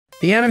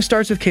The anime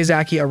starts with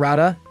Keizaki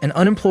Arata, an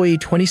unemployed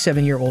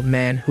 27-year-old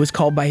man who is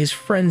called by his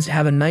friends to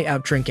have a night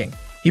out drinking.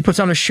 He puts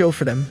on a show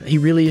for them. He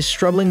really is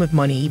struggling with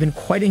money, even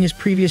quitting his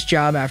previous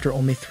job after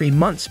only 3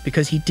 months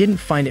because he didn't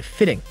find it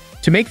fitting.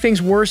 To make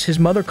things worse, his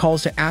mother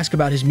calls to ask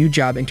about his new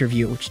job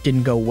interview, which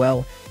didn't go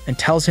well, and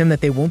tells him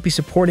that they won't be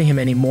supporting him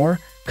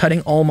anymore,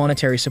 cutting all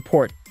monetary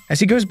support.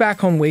 As he goes back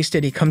home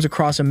wasted, he comes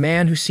across a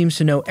man who seems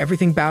to know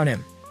everything about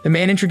him. The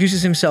man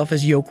introduces himself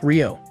as Yoke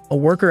Ryo, a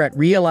worker at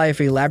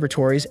Relife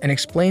laboratories, and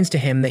explains to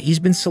him that he's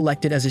been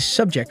selected as a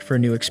subject for a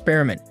new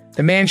experiment.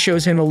 The man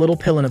shows him a little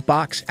pill in a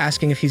box,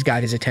 asking if he's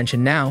got his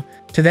attention now,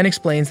 to then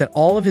explains that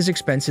all of his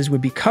expenses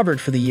would be covered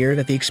for the year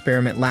that the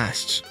experiment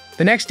lasts.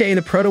 The next day,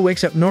 the proto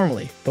wakes up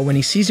normally, but when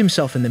he sees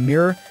himself in the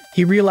mirror,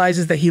 he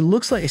realizes that he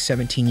looks like a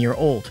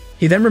 17-year-old.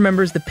 He then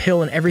remembers the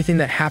pill and everything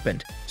that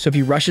happened, so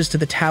he rushes to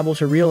the table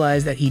to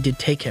realize that he did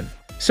take him.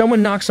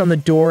 Someone knocks on the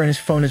door and his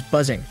phone is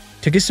buzzing.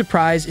 To his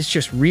surprise, it's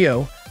just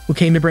Ryo, who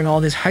came to bring all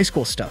his high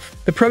school stuff.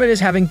 The proto is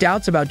having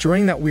doubts about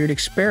joining that weird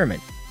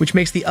experiment, which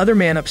makes the other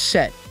man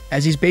upset,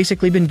 as he's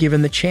basically been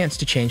given the chance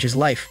to change his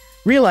life.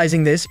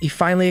 Realizing this, he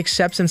finally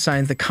accepts and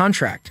signs the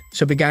contract,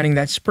 so beginning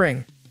that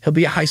spring, he'll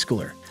be a high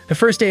schooler. The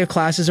first day of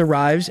classes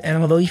arrives,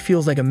 and although he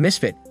feels like a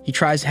misfit, he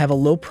tries to have a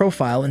low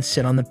profile and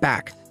sit on the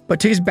back.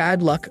 But to his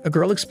bad luck, a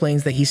girl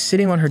explains that he's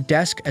sitting on her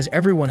desk as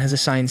everyone has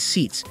assigned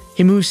seats.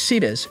 He moves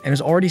seats and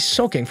is already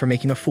sulking for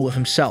making a fool of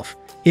himself.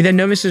 He then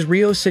notices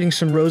Ryo sitting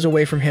some rows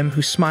away from him,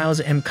 who smiles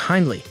at him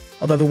kindly.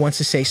 Although he wants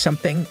to say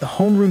something, the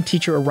homeroom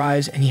teacher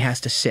arrives and he has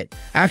to sit.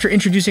 After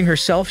introducing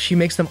herself, she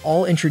makes them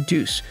all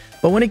introduce.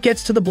 But when it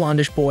gets to the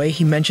blondish boy,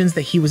 he mentions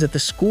that he was at the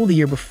school the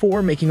year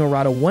before, making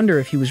Arata wonder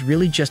if he was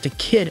really just a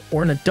kid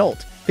or an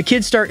adult. The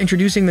kids start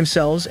introducing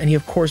themselves, and he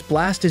of course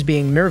blasts as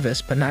being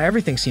nervous, but not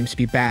everything seems to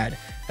be bad,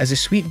 as a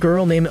sweet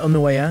girl named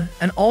Onoya,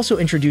 and also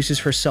introduces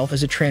herself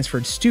as a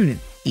transferred student,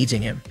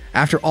 easing him.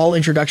 After all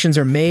introductions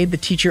are made, the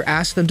teacher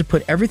asks them to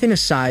put everything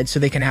aside so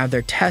they can have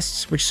their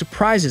tests, which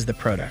surprises the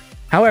proto.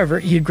 However,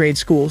 he had grade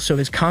school, so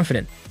he's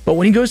confident. But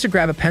when he goes to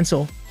grab a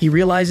pencil, he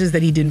realizes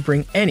that he didn't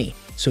bring any,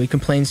 so he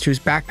complains to his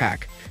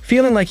backpack.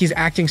 Feeling like he's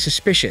acting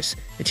suspicious,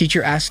 the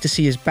teacher asks to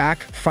see his back,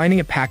 finding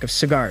a pack of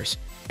cigars.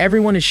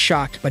 Everyone is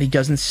shocked, but he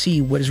doesn't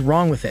see what is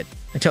wrong with it,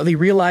 until he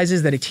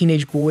realizes that a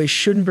teenage boy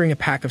shouldn't bring a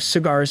pack of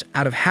cigars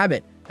out of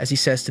habit, as he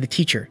says to the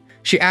teacher.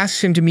 She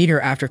asks him to meet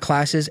her after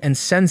classes and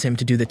sends him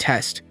to do the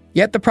test.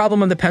 Yet the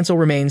problem of the pencil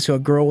remains, so a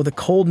girl with a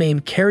cold name,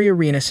 Carrie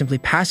Arena, simply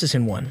passes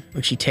him one,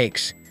 which he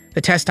takes.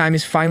 The test time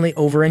is finally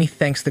over and he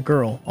thanks the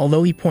girl,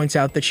 although he points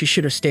out that she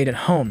should have stayed at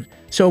home.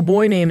 So a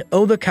boy named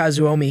Oda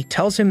Kazuomi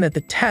tells him that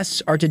the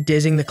tests are to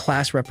Dizing the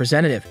class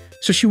representative,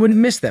 so she wouldn't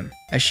miss them,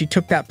 as she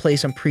took that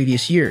place on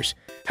previous years.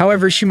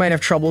 However, she might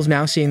have troubles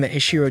now seeing that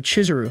Hishiro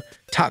Chizuru,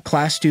 top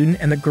class student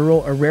and the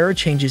girl Arera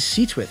changes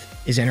seats with,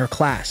 is in her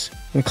class.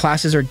 When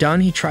classes are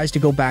done, he tries to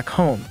go back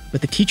home, but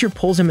the teacher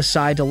pulls him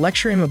aside to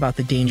lecture him about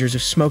the dangers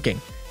of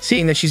smoking.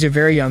 Seeing that she's a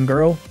very young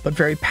girl, but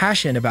very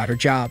passionate about her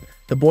job,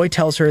 the boy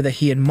tells her that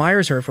he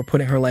admires her for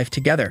putting her life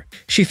together.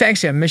 She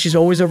thanks him, as she's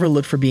always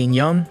overlooked for being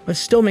young, but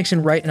still makes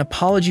him write an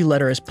apology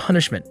letter as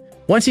punishment.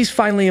 Once he's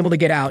finally able to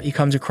get out, he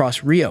comes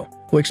across Ryo,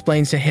 who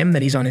explains to him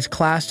that he's on his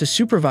class to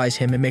supervise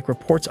him and make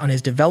reports on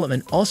his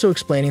development, also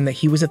explaining that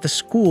he was at the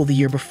school the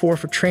year before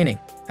for training.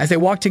 As they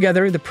walk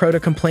together, the proto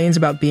complains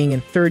about being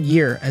in 3rd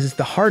year, as it's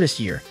the hardest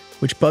year,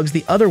 which bugs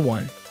the other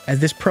one, as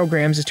this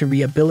program is to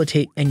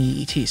rehabilitate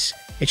NEETs.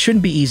 It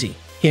shouldn't be easy.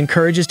 He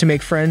encourages to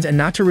make friends and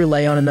not to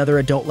rely on another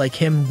adult like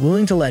him,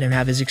 willing to let him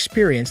have his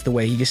experience the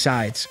way he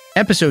decides.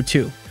 Episode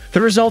 2.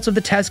 The results of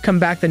the test come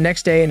back the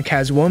next day, and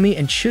Kazuomi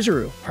and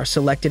Chizuru are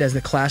selected as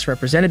the class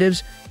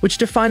representatives, which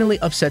definitely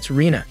upsets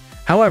Rina.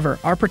 However,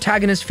 our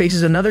protagonist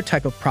faces another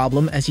type of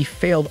problem, as he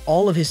failed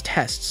all of his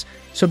tests,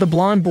 so the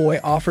blonde boy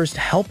offers to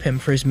help him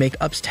for his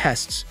make-ups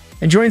tests,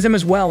 and joins them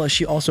as well, as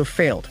she also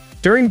failed.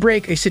 During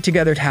break, they sit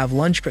together to have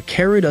lunch, but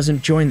Karu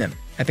doesn't join them.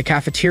 At the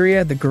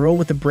cafeteria, the girl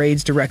with the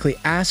braids directly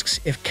asks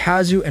if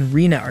Kazu and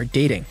Rina are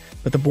dating,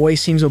 but the boy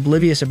seems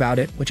oblivious about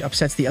it, which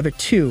upsets the other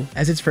two,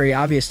 as it's very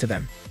obvious to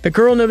them. The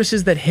girl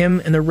notices that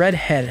him and the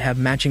redhead have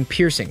matching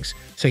piercings,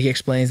 so he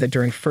explains that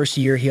during 1st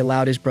year he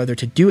allowed his brother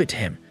to do it to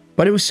him,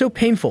 but it was so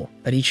painful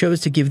that he chose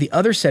to give the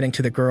other setting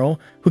to the girl,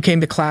 who came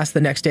to class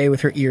the next day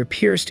with her ear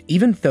pierced,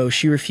 even though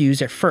she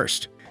refused at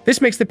first. This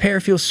makes the pair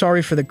feel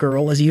sorry for the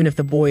girl, as even if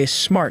the boy is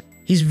smart,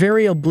 he's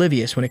very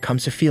oblivious when it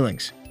comes to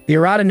feelings. The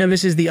Arata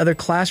notices the other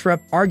class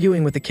rep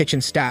arguing with the kitchen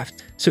staff,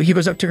 so he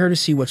goes up to her to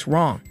see what's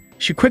wrong.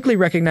 She quickly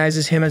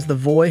recognizes him as the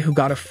boy who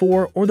got a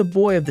 4, or the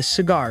boy of the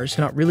cigars,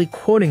 not really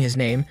quoting his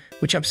name,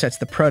 which upsets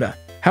the proto.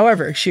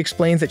 However, she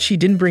explains that she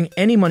didn't bring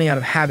any money out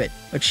of habit,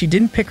 but she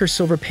didn't pick her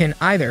silver pin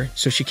either,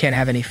 so she can't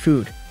have any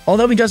food.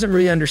 Although he doesn't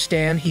really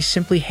understand, he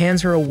simply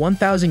hands her a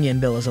 1,000 yen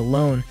bill as a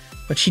loan,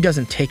 but she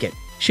doesn't take it.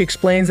 She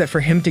explains that for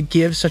him to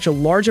give such a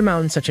large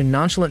amount in such a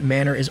nonchalant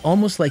manner is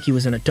almost like he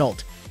was an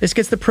adult. This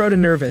gets the proto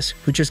nervous,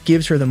 who just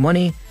gives her the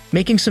money,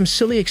 making some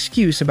silly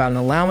excuse about an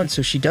allowance,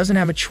 so she doesn't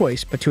have a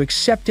choice but to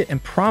accept it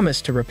and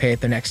promise to repay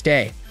it the next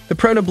day. The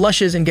proto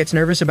blushes and gets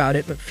nervous about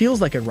it, but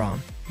feels like it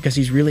wrong, because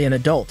he's really an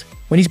adult.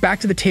 When he's back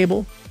to the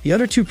table, the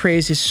other two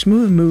praise his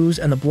smooth moves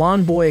and the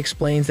blonde boy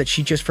explains that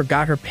she just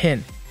forgot her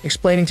pin,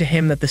 explaining to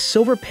him that the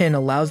silver pin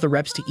allows the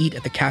reps to eat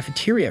at the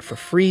cafeteria for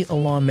free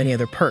along many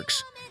other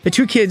perks. The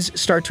two kids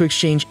start to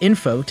exchange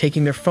info,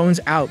 taking their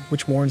phones out,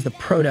 which warns the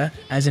prota,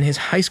 as in his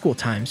high school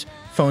times,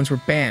 phones were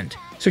banned.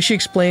 So she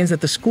explains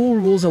that the school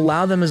rules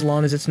allow them as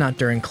long as it's not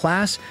during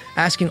class,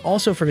 asking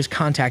also for his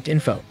contact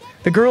info.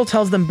 The girl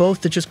tells them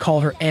both to just call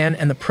her Anne,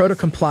 and the prota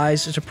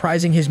complies,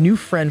 surprising his new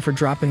friend for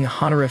dropping the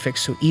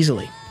honorifics so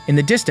easily. In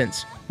the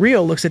distance,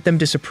 Rio looks at them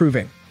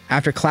disapproving.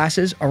 After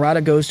classes,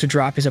 Arata goes to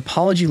drop his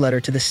apology letter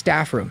to the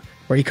staff room,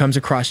 where he comes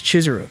across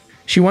Chizuru.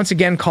 She once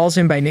again calls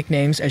him by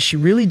nicknames as she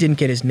really didn't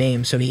get his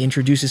name, so he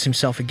introduces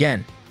himself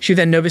again. She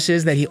then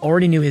notices that he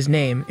already knew his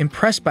name,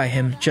 impressed by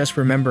him just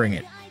remembering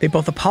it. They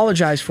both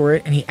apologize for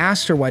it, and he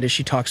asks her why does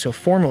she talk so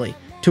formally,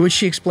 to which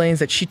she explains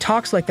that she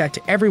talks like that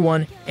to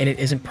everyone and it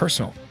isn't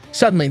personal.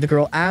 Suddenly, the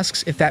girl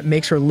asks if that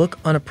makes her look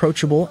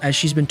unapproachable as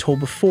she's been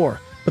told before,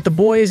 but the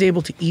boy is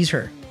able to ease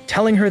her,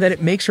 telling her that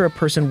it makes her a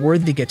person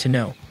worthy to get to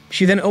know.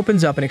 She then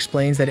opens up and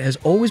explains that it has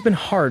always been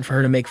hard for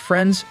her to make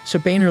friends,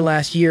 so in her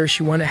last year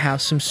she wanted to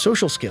have some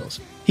social skills.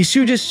 He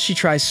suggests she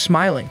tries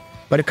smiling,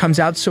 but it comes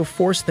out so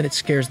forced that it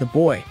scares the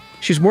boy.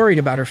 She's worried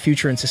about her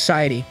future in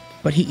society,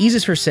 but he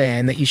eases her,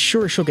 saying that he's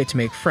sure she'll get to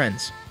make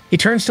friends. He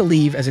turns to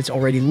leave as it's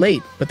already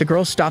late, but the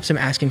girl stops him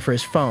asking for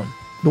his phone.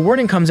 The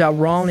wording comes out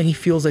wrong and he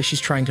feels like she's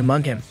trying to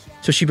mug him,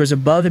 so she goes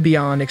above and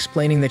beyond,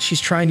 explaining that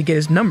she's trying to get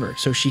his number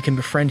so she can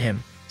befriend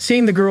him.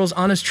 Seeing the girl's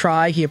honest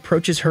try, he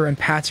approaches her and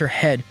pats her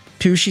head.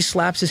 Too, she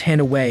slaps his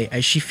hand away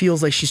as she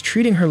feels like she's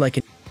treating her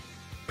like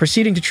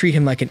proceeding to treat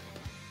him like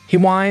He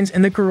whines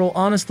and the girl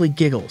honestly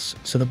giggles,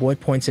 so the boy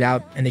points it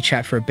out and they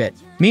chat for a bit.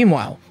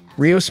 Meanwhile,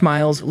 Rio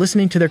smiles,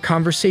 listening to their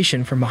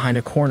conversation from behind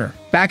a corner.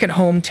 Back at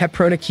home,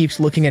 Teprota keeps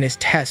looking at his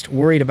test,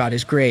 worried about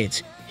his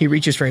grades. He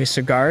reaches for his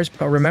cigars,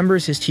 but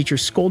remembers his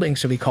teacher's scolding,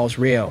 so he calls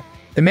Rio.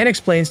 The man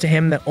explains to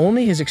him that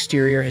only his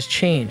exterior has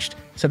changed,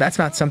 so that's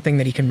not something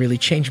that he can really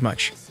change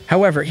much.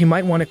 However, he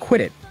might want to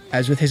quit it,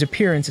 as with his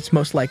appearance, it's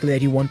most likely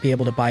that he won't be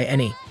able to buy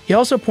any. He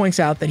also points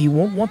out that he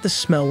won't want the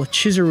smell with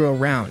Chizuru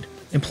around,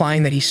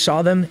 implying that he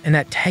saw them and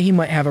that Tagi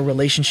might have a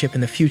relationship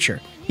in the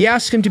future. He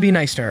asks him to be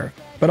nice to her,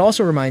 but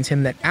also reminds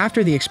him that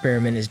after the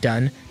experiment is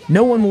done,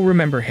 no one will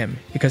remember him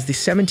because the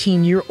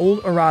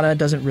 17-year-old Arata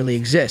doesn't really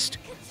exist.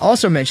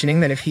 Also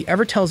mentioning that if he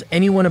ever tells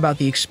anyone about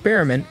the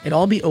experiment, it'd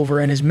all be over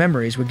and his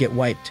memories would get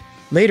wiped.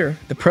 Later,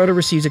 the prota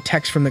receives a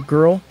text from the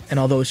girl, and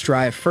although it's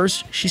dry at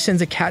first, she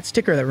sends a cat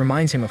sticker that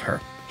reminds him of her.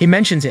 He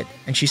mentions it,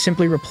 and she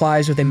simply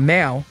replies with a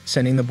meow,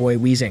 sending the boy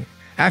wheezing.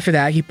 After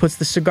that, he puts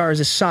the cigars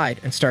aside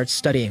and starts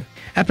studying.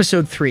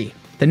 Episode 3.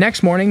 The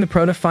next morning, the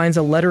prota finds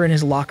a letter in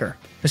his locker.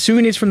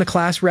 Assuming it's from the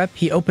class rep,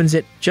 he opens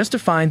it just to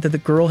find that the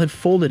girl had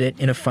folded it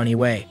in a funny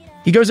way.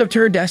 He goes up to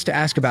her desk to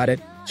ask about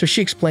it, so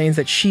she explains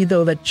that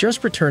that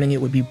just returning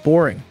it would be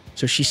boring,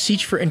 so she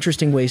seeks for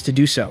interesting ways to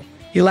do so.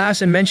 He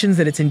laughs and mentions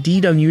that it's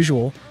indeed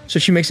unusual, so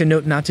she makes a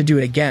note not to do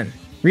it again.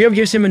 Rio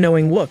gives him a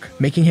knowing look,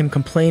 making him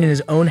complain in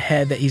his own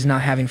head that he's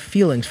not having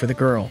feelings for the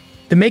girl.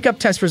 The makeup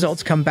test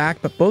results come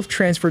back, but both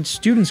transferred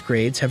students'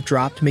 grades have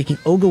dropped, making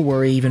Oga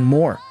worry even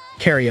more.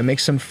 Karia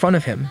makes some fun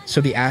of him,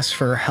 so he asks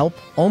for her help,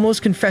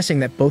 almost confessing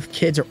that both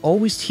kids are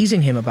always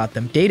teasing him about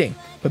them dating,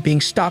 but being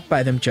stopped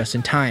by them just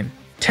in time.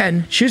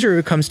 10.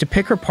 Chizuru comes to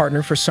pick her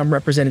partner for some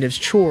representative's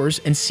chores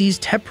and sees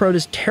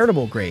Teprota's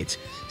terrible grades,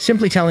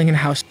 simply telling him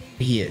how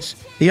he is.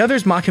 The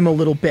others mock him a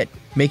little bit,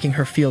 making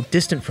her feel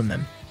distant from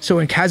them. So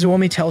when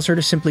Kazuomi tells her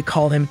to simply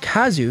call him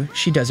Kazu,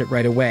 she does it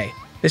right away.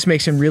 This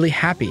makes him really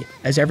happy,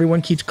 as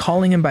everyone keeps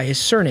calling him by his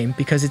surname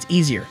because it's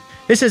easier.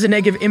 This has a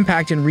negative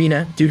impact in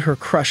Rina due to her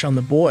crush on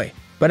the boy,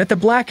 but the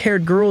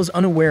black-haired girl is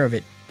unaware of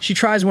it. She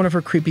tries one of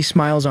her creepy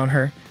smiles on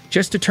her,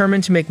 just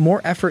determined to make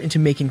more effort into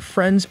making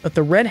friends, but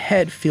the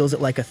redhead feels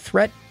it like a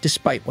threat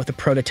despite what the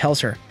prota tells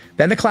her.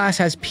 Then the class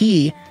has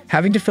PE,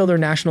 having to fill their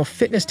national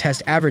fitness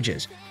test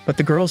averages, but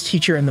the girl's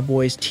teacher and the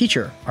boy's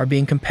teacher are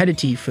being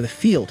competitive for the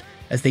field,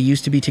 as they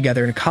used to be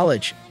together in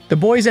college. The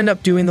boys end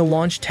up doing the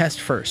launch test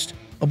first.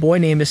 A boy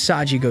named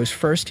Isaji goes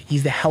first.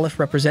 He's the Helif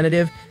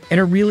representative and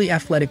a really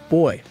athletic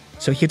boy,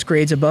 so he gets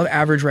grades above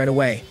average right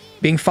away,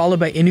 being followed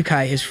by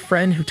Inukai, his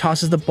friend who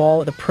tosses the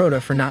ball at the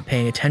prota for not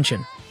paying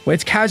attention. When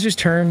it's Kazu's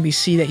turn, we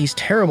see that he's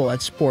terrible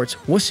at sports,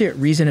 wasn't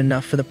reason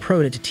enough for the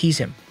prota to tease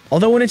him.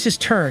 Although when it's his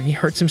turn, he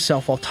hurts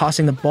himself while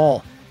tossing the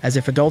ball, as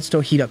if adults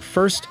don't heat up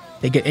first,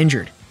 they get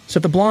injured. So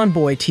the blonde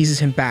boy teases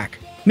him back.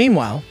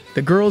 Meanwhile,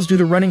 the girls do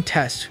the running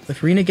test,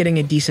 with Rina getting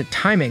a decent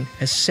timing,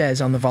 as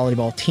says on the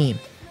volleyball team.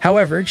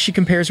 However, she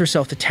compares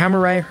herself to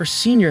Tamarai, her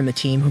senior in the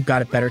team, who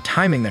got a better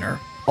timing than her.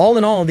 All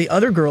in all, the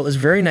other girl is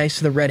very nice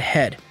to the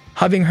redhead,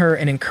 hugging her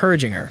and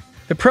encouraging her.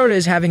 The prota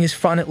is having his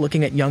fun at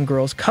looking at young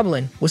girls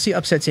cuddling. Wussy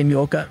upsets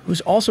Imyoka,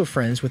 who's also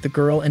friends with the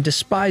girl and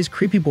despises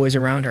creepy boys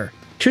around her.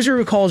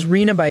 Chizuru calls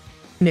Rina by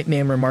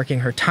nickname,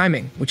 remarking her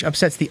timing, which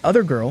upsets the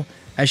other girl,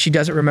 as she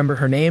doesn't remember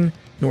her name,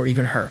 nor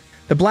even her.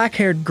 The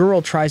black-haired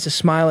girl tries to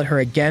smile at her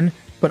again,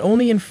 but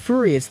only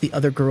infuriates the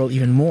other girl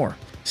even more.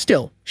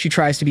 Still, she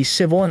tries to be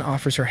civil and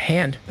offers her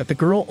hand, but the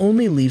girl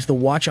only leaves the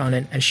watch on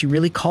it, and she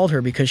really called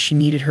her because she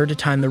needed her to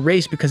time the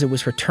race because it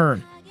was her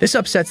turn. This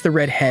upsets the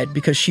redhead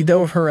because she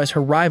thought of her as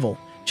her rival,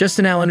 just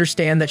to now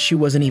understand that she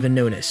wasn't even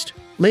noticed.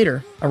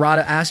 Later,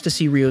 Arata asks to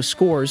see Ryo's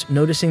scores,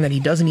 noticing that he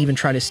doesn't even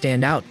try to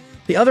stand out.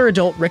 The other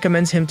adult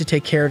recommends him to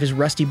take care of his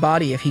rusty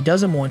body if he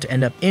doesn't want to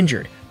end up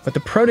injured, but the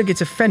prota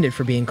gets offended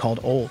for being called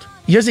old.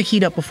 He does a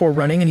heat up before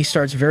running and he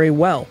starts very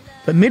well,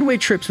 but midway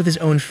trips with his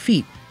own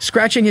feet,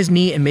 scratching his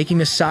knee and making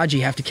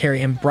Nasaji have to carry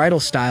him bridal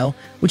style,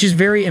 which is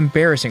very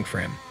embarrassing for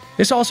him.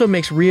 This also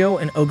makes Ryo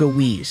and Oga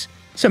wheeze.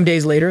 Some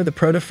days later, the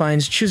prota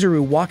finds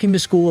Chizuru walking to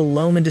school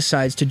alone and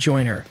decides to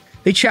join her.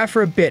 They chat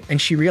for a bit and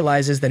she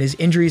realizes that his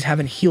injuries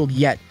haven't healed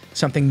yet,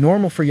 something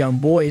normal for young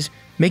boys,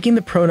 making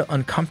the prota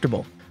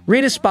uncomfortable.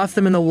 Rita spots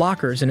them in the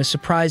lockers and is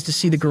surprised to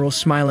see the girl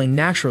smiling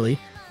naturally,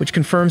 which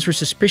confirms her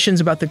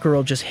suspicions about the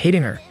girl just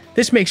hating her.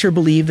 This makes her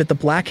believe that the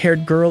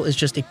black-haired girl is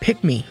just a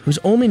pick-me who's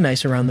only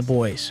nice around the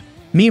boys.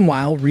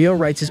 Meanwhile, Ryo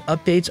writes his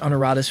updates on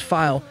Arata's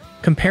file,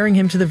 comparing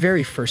him to the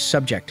very first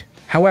subject.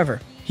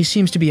 However, he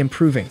seems to be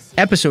improving.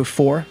 Episode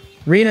 4.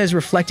 Rina is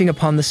reflecting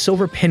upon the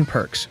silver pin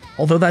perks,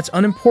 although that's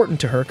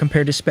unimportant to her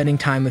compared to spending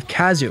time with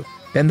Kazu.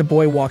 Then the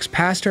boy walks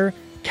past her,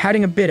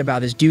 catting a bit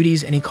about his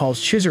duties, and he calls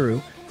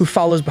Chizuru, who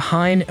follows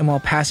behind and while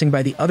passing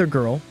by the other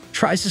girl,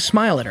 tries to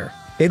smile at her.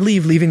 They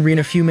leave, leaving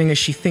Rina fuming as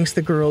she thinks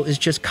the girl is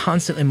just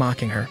constantly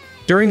mocking her.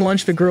 During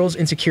lunch, the girl's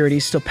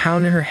insecurities still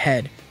pound in her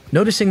head,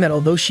 noticing that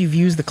although she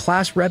views the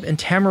class rep and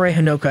Tamare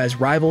Hanoka as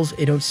rivals,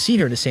 they don't see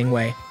her the same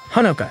way.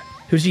 Hanoka,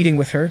 who's eating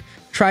with her,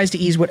 tries to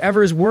ease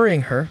whatever is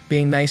worrying her,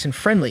 being nice and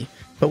friendly,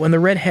 but when the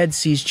redhead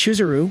sees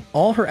Chizuru,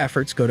 all her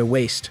efforts go to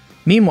waste.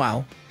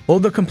 Meanwhile,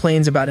 Oda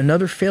complains about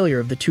another failure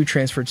of the two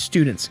transferred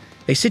students.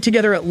 They sit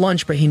together at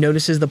lunch, but he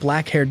notices the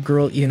black-haired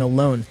girl eating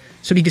alone,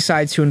 so he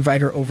decides to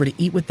invite her over to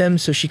eat with them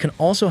so she can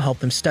also help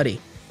them study.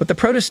 But the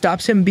prota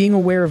stops him, being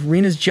aware of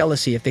Rina's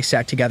jealousy if they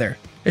sat together.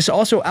 This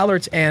also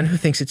alerts Anne, who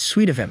thinks it's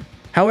sweet of him.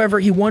 However,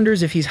 he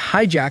wonders if he's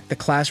hijacked the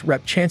class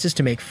rep chances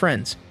to make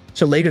friends.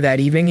 So later that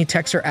evening, he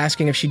texts her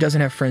asking if she doesn't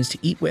have friends to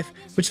eat with,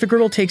 which the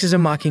girl takes as a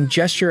mocking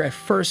gesture at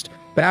first,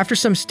 but after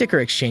some sticker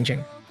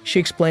exchanging, she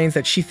explains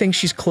that she thinks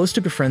she's close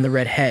to befriend the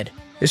redhead.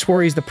 This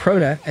worries the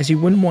prota, as he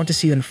wouldn't want to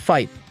see them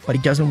fight, but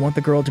he doesn't want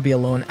the girl to be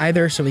alone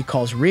either, so he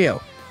calls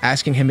Ryo,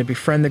 asking him to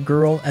befriend the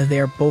girl as they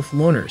are both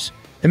loners.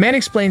 The man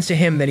explains to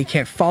him that he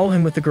can't follow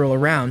him with the girl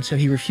around, so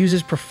he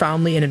refuses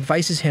profoundly and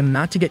advises him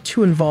not to get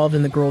too involved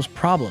in the girl's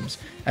problems,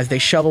 as they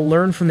shall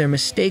learn from their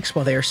mistakes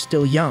while they are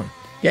still young.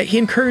 Yet he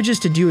encourages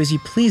to do as he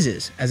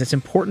pleases, as it's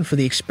important for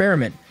the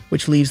experiment,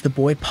 which leaves the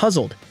boy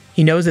puzzled.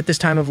 He knows that this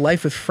time of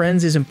life with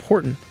friends is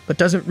important, but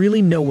doesn't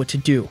really know what to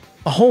do.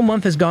 A whole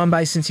month has gone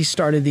by since he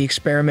started the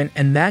experiment,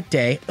 and that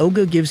day,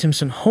 Oga gives him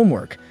some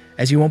homework,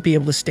 as he won't be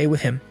able to stay with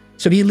him,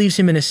 so he leaves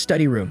him in his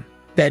study room.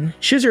 Then,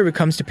 Chizuru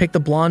comes to pick the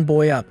blonde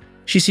boy up.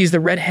 She sees the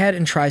redhead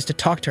and tries to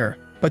talk to her,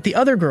 but the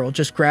other girl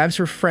just grabs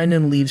her friend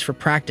and leaves for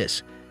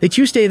practice. They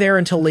two stay there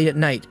until late at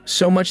night,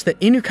 so much that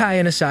Inukai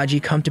and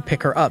Asaji come to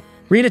pick her up.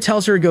 Rita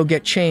tells her to go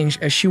get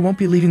changed as she won't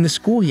be leaving the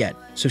school yet,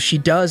 so she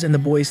does, and the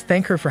boys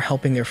thank her for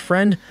helping their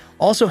friend,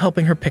 also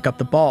helping her pick up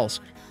the balls.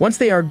 Once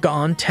they are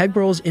gone,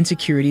 Tegrol's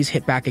insecurities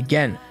hit back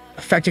again,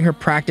 affecting her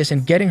practice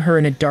and getting her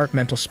in a dark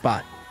mental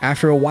spot.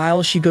 After a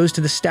while, she goes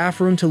to the staff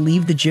room to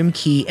leave the gym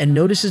key and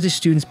notices the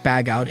student's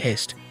bag out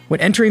hissed. When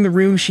entering the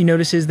room, she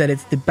notices that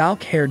it's the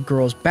black-haired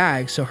girl's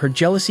bag, so her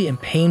jealousy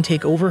and pain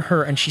take over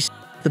her and she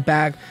the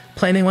bag,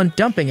 planning on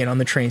dumping it on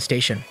the train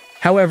station.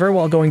 However,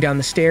 while going down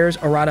the stairs,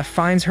 Arata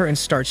finds her and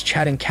starts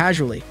chatting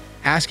casually,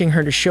 asking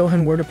her to show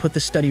him where to put the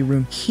study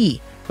room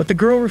key, but the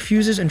girl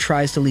refuses and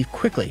tries to leave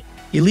quickly.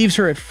 He leaves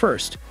her at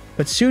first,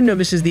 but soon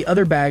notices the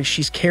other bag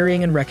she's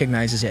carrying and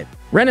recognizes it.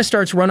 Rena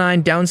starts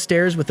run-eyeing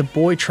downstairs with the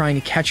boy trying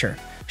to catch her.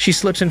 She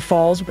slips and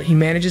falls, but he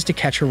manages to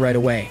catch her right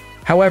away.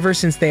 However,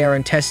 since they are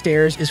in test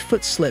stairs, his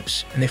foot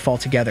slips and they fall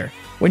together.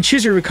 When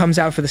Chizuru comes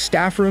out for the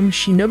staff room,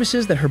 she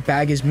notices that her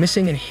bag is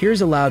missing and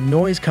hears a loud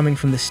noise coming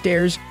from the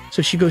stairs,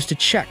 so she goes to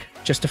check,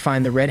 just to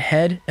find the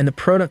redhead and the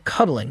prota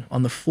cuddling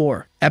on the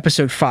floor.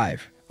 Episode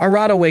 5.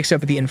 Arata wakes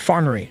up at the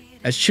infirmary,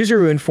 as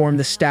Chizuru informed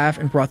the staff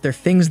and brought their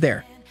things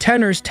there.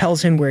 Tenors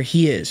tells him where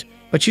he is,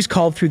 but she's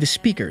called through the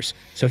speakers,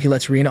 so he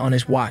lets Rina on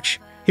his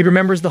watch. He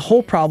remembers the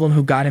whole problem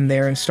who got him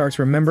there and starts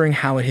remembering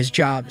how at his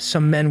job,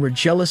 some men were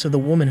jealous of the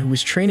woman who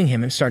was training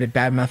him and started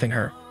bad-mouthing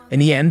her. In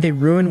the end, they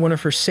ruined one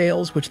of her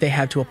sales, which they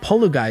had to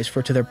apologize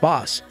for to their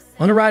boss.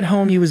 On the ride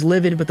home, he was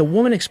livid, but the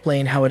woman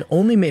explained how it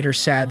only made her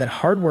sad that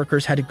hard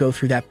workers had to go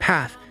through that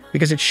path,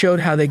 because it showed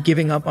how they're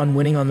giving up on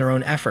winning on their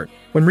own effort.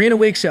 When Rina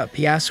wakes up,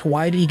 he asks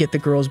why did he get the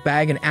girl's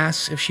bag and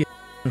asks if she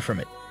had from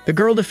it. The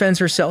girl defends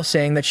herself,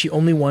 saying that she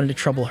only wanted to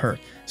trouble her,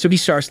 so he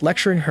starts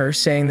lecturing her,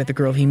 saying that the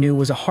girl he knew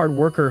was a hard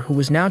worker who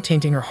was now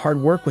tainting her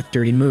hard work with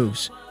dirty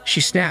moves.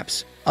 She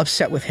snaps,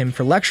 upset with him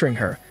for lecturing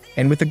her,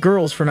 and with the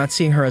girls for not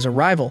seeing her as a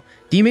rival,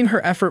 deeming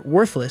her effort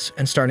worthless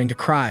and starting to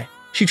cry.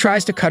 She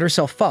tries to cut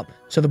herself up,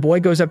 so the boy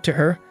goes up to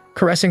her,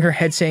 caressing her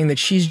head, saying that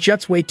she's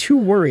just way too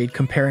worried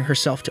comparing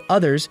herself to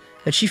others,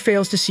 that she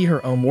fails to see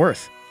her own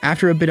worth.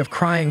 After a bit of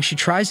crying, she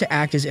tries to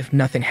act as if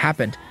nothing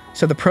happened,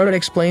 so the Proto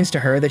explains to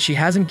her that she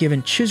hasn't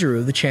given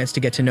Chizuru the chance to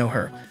get to know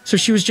her, so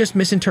she was just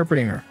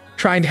misinterpreting her.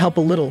 Trying to help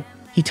a little,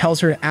 he tells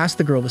her to ask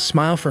the girl to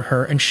smile for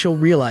her and she'll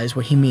realize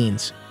what he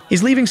means.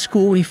 He's leaving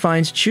school when he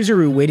finds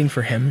Chizuru waiting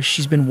for him.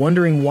 She's been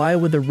wondering why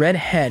would the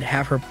redhead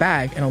have her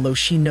bag, and although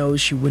she knows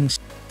she wouldn't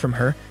steal from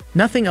her,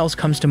 nothing else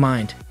comes to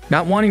mind.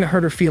 Not wanting to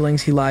hurt her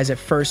feelings, he lies at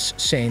first,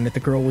 saying that the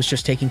girl was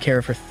just taking care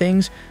of her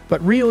things,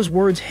 but Rio's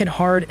words hit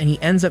hard and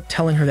he ends up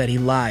telling her that he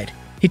lied.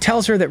 He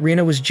tells her that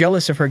Rina was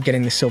jealous of her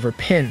getting the silver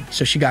pin,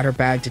 so she got her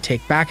bag to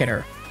take back at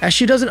her. As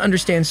she doesn't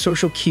understand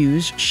social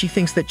cues, she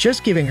thinks that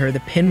just giving her the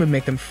pin would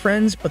make them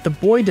friends, but the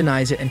boy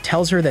denies it and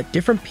tells her that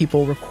different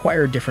people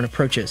require different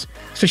approaches.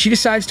 So she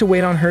decides to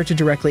wait on her to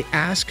directly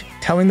ask,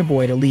 telling the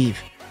boy to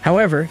leave.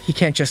 However, he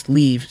can't just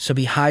leave, so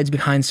he hides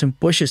behind some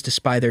bushes to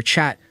spy their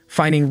chat,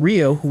 finding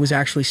Rio, who was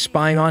actually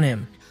spying on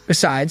him.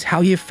 Besides,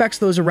 how he affects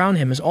those around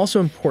him is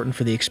also important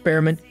for the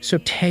experiment, so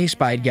they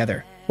spy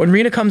together. When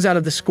Rina comes out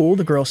of the school,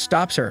 the girl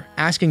stops her,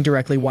 asking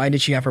directly why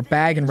did she have her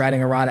bag and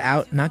ratting Arata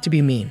out, not to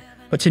be mean,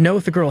 but to know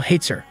if the girl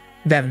hates her.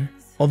 Then,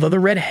 although the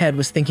redhead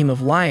was thinking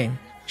of lying,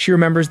 she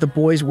remembers the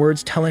boy's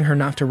words telling her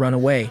not to run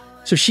away,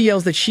 so she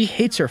yells that she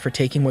hates her for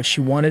taking what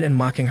she wanted and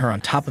mocking her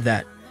on top of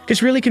that.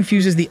 This really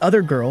confuses the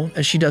other girl,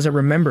 as she doesn't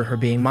remember her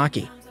being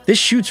mocky. This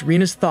shoots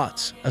Rina's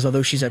thoughts, as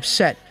although she's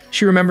upset,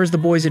 she remembers the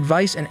boy's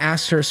advice and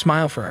asks her to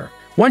smile for her.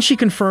 Once she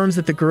confirms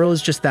that the girl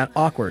is just that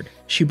awkward,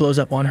 she blows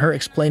up on her,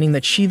 explaining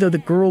that she, though the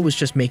girl, was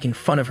just making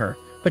fun of her.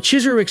 But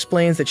Chizuru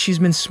explains that she's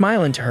been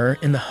smiling to her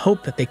in the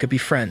hope that they could be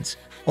friends.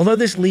 Although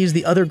this leaves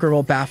the other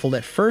girl baffled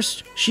at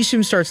first, she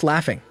soon starts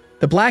laughing.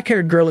 The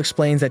black-haired girl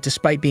explains that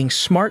despite being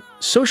smart,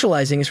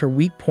 socializing is her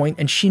weak point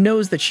and she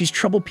knows that she's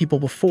troubled people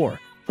before.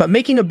 But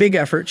making a big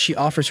effort, she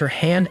offers her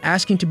hand,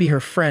 asking to be her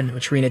friend,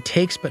 which Rina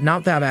takes, but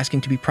not without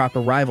asking to be proper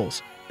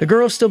rivals. The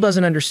girl still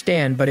doesn't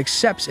understand, but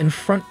accepts in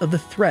front of the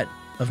threat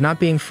of not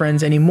being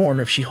friends anymore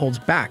if she holds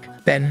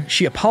back. Then,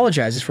 she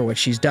apologizes for what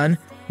she's done,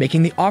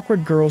 making the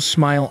awkward girl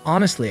smile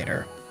honestly at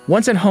her.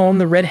 Once at home,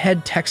 the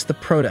redhead texts the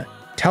Proto,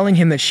 telling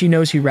him that she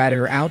knows he ratted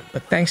her out,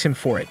 but thanks him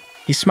for it.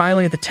 He's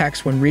smiling at the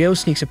text when Rio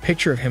sneaks a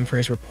picture of him for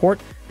his report.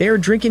 They are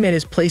drinking at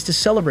his place to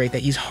celebrate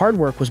that his hard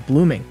work was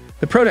blooming.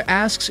 The Proto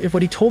asks if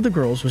what he told the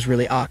girls was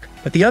really Ak,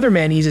 but the other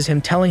man eases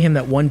him, telling him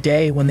that one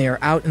day, when they are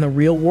out in the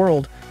real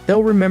world,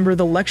 they'll remember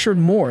the lectured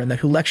more and that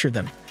who lectured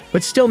them,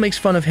 but still makes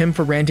fun of him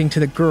for ranting to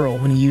the girl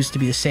when he used to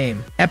be the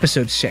same.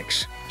 Episode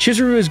 6.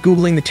 Chizuru is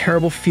googling the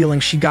terrible feeling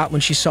she got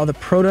when she saw the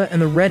Proto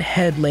and the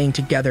redhead laying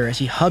together as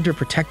he hugged her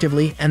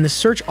protectively, and the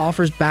search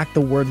offers back the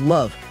word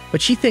love,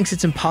 but she thinks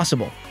it's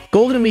impossible.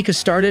 Golden Week has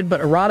started,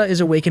 but Arata is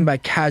awakened by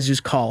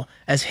Kazu's call,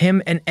 as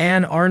him and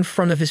Anne are in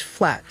front of his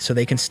flat so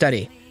they can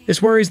study. This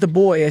worries the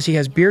boy as he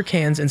has beer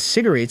cans and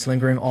cigarettes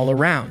lingering all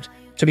around,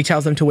 so he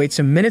tells them to wait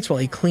some minutes while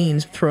he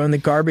cleans, throwing the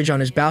garbage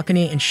on his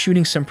balcony and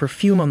shooting some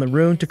perfume on the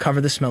room to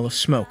cover the smell of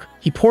smoke.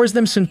 He pours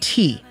them some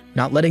tea,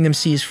 not letting them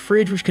see his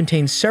fridge, which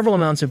contains several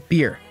amounts of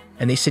beer,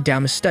 and they sit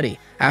down to study.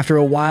 After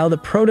a while, the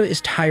Proto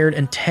is tired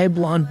and Ted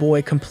Blonde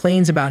Boy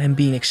complains about him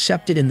being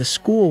accepted in the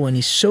school when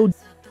he's so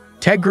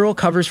Ted Girl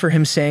covers for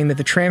him, saying that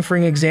the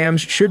transferring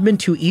exams should have been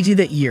too easy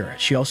that year.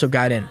 She also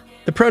got in.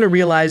 The Proto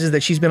realizes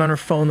that she's been on her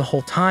phone the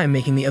whole time,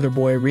 making the other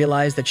boy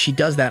realize that she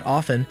does that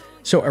often,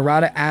 so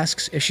Arata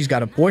asks if she's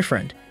got a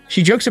boyfriend.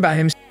 She jokes about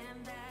him,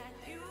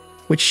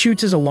 which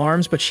shoots his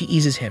alarms, but she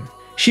eases him.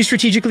 She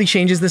strategically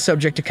changes the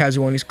subject to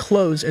Kazuoni's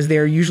clothes, as they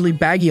are usually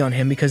baggy on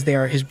him because they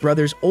are his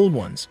brother's old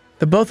ones.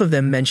 The both of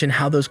them mention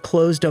how those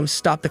clothes don't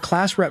stop the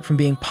class rep from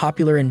being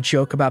popular and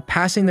joke about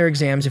passing their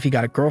exams if he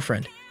got a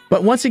girlfriend.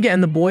 But once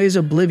again, the boy is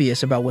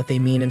oblivious about what they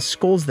mean and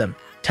scolds them,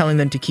 telling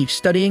them to keep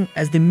studying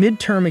as the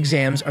midterm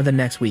exams are the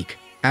next week.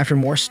 After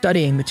more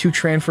studying, the two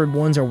transferred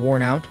ones are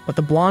worn out, but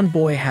the blonde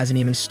boy hasn't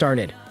even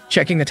started.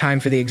 Checking the time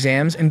for the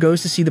exams and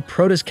goes to see the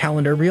Proto's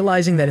calendar,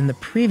 realizing that in the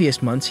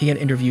previous months he had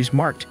interviews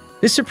marked.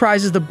 This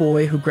surprises the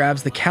boy, who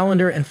grabs the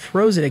calendar and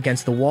throws it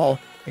against the wall,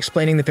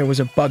 explaining that there was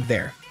a bug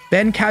there.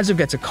 Then Kazu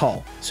gets a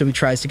call, so he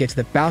tries to get to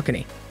the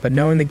balcony, but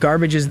knowing the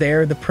garbage is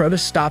there, the Proto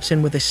stops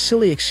him with a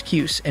silly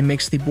excuse and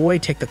makes the boy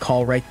take the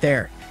call right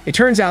there. It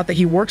turns out that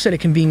he works at a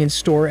convenience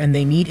store and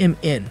they need him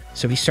in,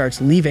 so he starts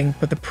leaving,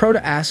 but the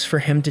Proto asks for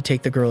him to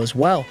take the girl as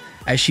well,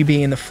 as she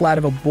being in the flat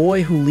of a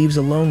boy who leaves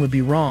alone would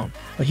be wrong,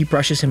 but he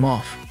brushes him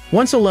off.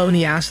 Once alone,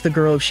 he asks the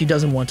girl if she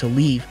doesn't want to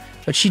leave,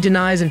 but she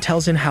denies and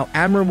tells him how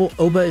admirable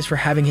Oba is for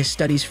having his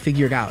studies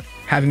figured out,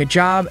 having a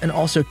job, and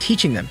also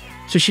teaching them,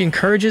 so she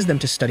encourages them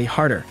to study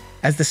harder.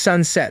 As the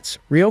sun sets,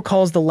 Rio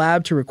calls the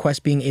lab to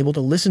request being able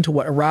to listen to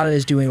what Arata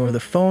is doing over the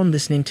phone,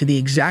 listening to the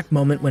exact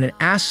moment when it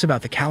asks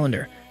about the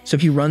calendar, so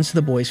he runs to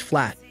the boy's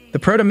flat. The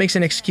Proto makes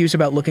an excuse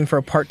about looking for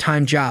a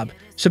part-time job,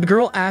 so the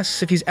girl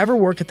asks if he's ever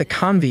worked at the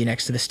convy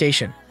next to the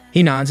station.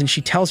 He nods and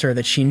she tells her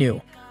that she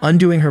knew.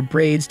 Undoing her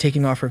braids,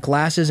 taking off her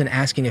glasses, and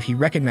asking if he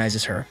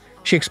recognizes her.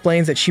 She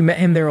explains that she met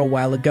him there a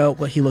while ago,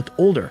 but he looked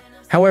older.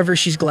 However,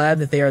 she's glad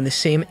that they are the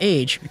same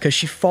age because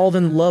she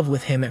fallen in love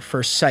with him at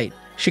first sight.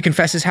 She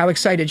confesses how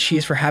excited she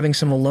is for having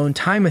some alone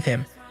time with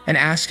him, and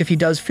asks if he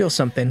does feel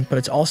something, but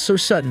it's all so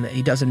sudden that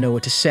he doesn't know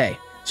what to say.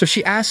 So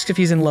she asks if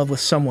he's in love with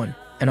someone,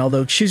 and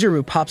although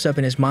Chizuru pops up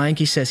in his mind,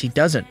 he says he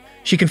doesn't.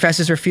 She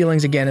confesses her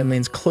feelings again and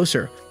leans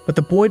closer, but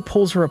the boy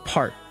pulls her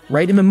apart.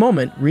 Right in the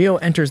moment, Ryo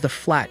enters the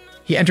flat.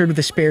 He entered with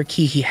the spare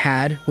key he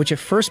had, which at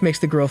first makes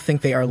the girl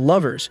think they are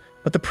lovers,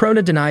 but the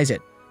prota denies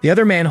it. The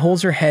other man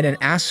holds her head and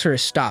asks her to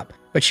stop,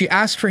 but she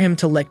asks for him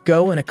to let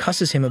go and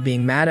accuses him of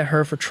being mad at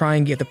her for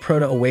trying to get the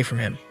prota away from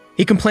him.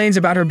 He complains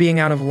about her being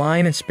out of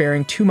line and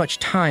sparing too much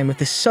time with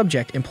this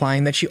subject,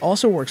 implying that she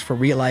also works for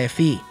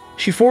Relife.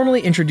 She formally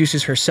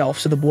introduces herself,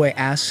 so the boy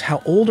asks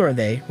how old are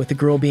they, with the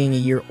girl being a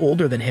year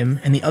older than him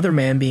and the other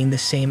man being the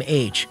same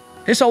age.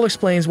 This all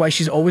explains why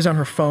she's always on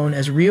her phone,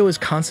 as Ryo is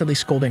constantly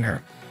scolding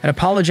her, and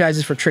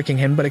apologizes for tricking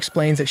him, but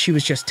explains that she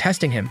was just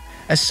testing him,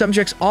 as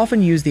subjects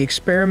often use the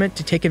experiment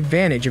to take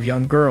advantage of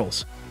young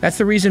girls. That's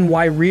the reason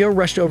why Ryo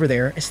rushed over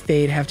there, as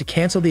they'd have to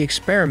cancel the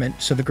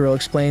experiment, so the girl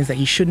explains that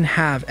he shouldn't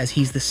have, as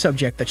he's the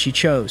subject that she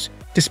chose.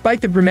 Despite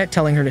the brunette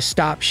telling her to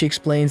stop, she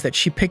explains that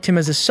she picked him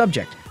as a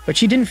subject, but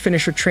she didn't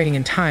finish her training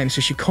in time,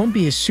 so she couldn't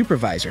be his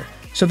supervisor.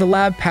 So the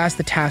lab passed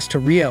the task to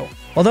Ryo,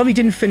 although he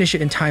didn't finish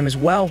it in time as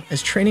well,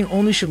 as training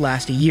only should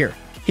last a year.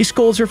 He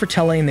scolds her for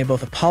telling, and they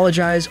both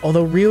apologize,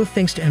 although Ryo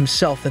thinks to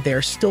himself that they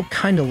are still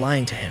kinda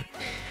lying to him.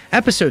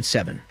 Episode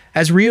 7.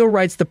 As Ryo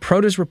writes the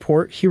prota's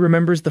report, he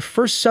remembers the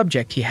first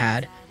subject he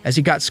had, as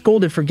he got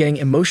scolded for getting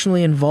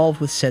emotionally involved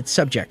with said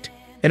subject.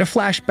 In a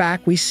flashback,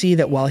 we see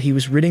that while he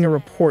was reading a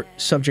report,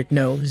 subject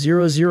No.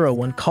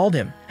 001 called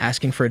him,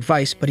 asking for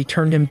advice, but he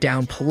turned him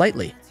down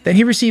politely. Then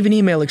he received an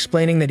email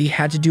explaining that he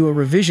had to do a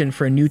revision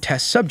for a new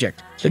test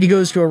subject, so he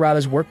goes to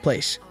Arata's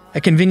workplace, a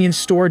convenience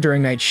store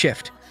during night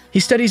shift. He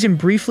studies him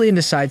briefly and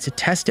decides to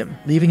test him,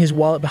 leaving his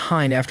wallet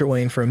behind after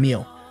waiting for a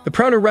meal. The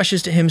prota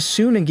rushes to him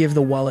soon and gives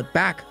the wallet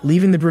back,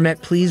 leaving the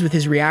brunette pleased with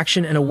his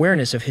reaction and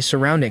awareness of his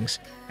surroundings.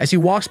 As he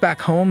walks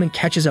back home and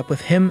catches up with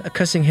him,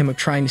 accusing him of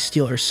trying to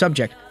steal her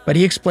subject, but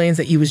he explains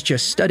that he was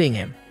just studying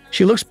him.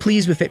 She looks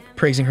pleased with it,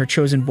 praising her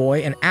chosen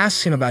boy, and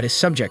asks him about his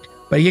subject,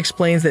 but he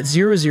explains that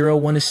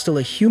 001 is still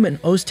a human,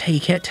 he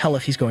can't tell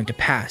if he's going to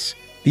pass.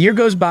 The year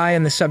goes by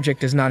and the subject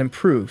does not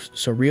improve,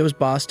 so Ryo's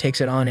boss takes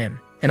it on him.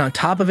 And on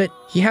top of it,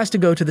 he has to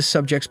go to the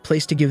subject's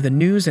place to give the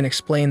news and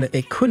explain that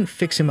they couldn't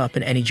fix him up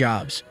in any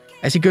jobs.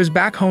 As he goes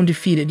back home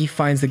defeated, he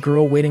finds the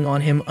girl waiting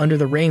on him under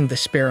the rain with a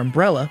spare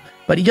umbrella,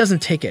 but he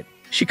doesn't take it.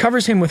 She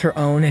covers him with her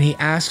own, and he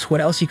asks what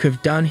else he could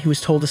have done. He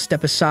was told to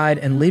step aside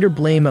and later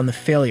blamed on the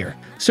failure.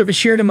 So to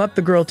cheer him up,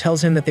 the girl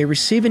tells him that they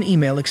receive an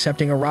email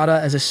accepting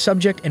Arata as a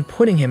subject and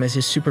putting him as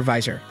his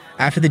supervisor.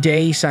 After the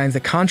day he signs the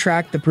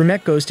contract, the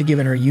brunette goes to give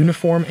him her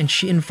uniform, and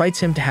she invites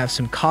him to have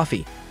some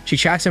coffee. She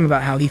chats him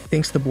about how he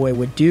thinks the boy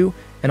would do,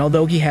 and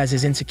although he has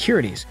his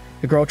insecurities,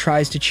 the girl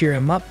tries to cheer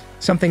him up,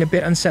 something a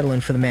bit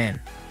unsettling for the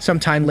man.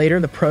 Sometime later,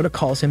 the prota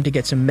calls him to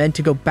get some men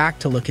to go back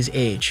to look his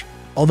age.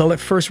 Although at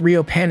first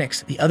Ryo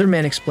panics, the other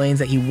man explains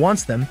that he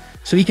wants them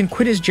so he can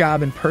quit his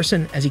job in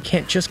person, as he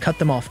can't just cut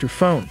them off through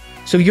phone.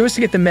 So he goes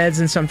to get the meds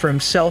and some for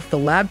himself. The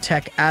lab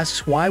tech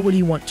asks why would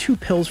he want 2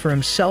 pills for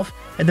himself,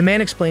 and the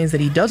man explains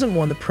that he doesn't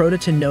want the prota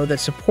to know that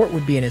support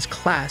would be in his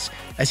class,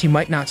 as he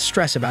might not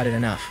stress about it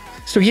enough.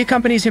 So he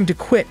accompanies him to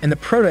quit, and the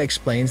prota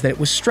explains that it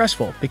was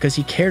stressful because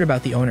he cared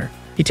about the owner.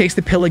 He takes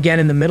the pill again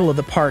in the middle of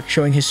the park,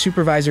 showing his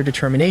supervisor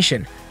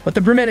determination, but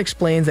the brunette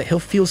explains that he'll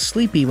feel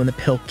sleepy when the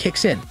pill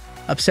kicks in,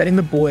 upsetting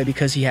the boy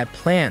because he had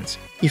plans.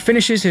 He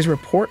finishes his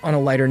report on a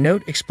lighter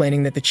note,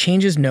 explaining that the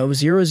changes No.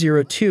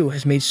 002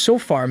 has made so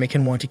far make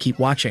him want to keep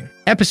watching.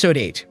 Episode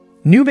 8.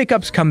 New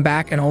makeups come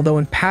back, and although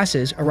in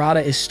passes,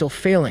 Arata is still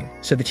failing,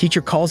 so the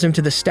teacher calls him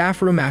to the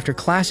staff room after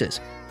classes.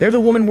 There the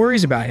woman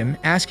worries about him,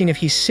 asking if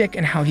he's sick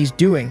and how he's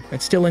doing,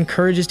 but still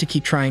encourages to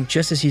keep trying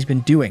just as he's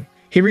been doing.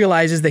 He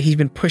realizes that he's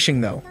been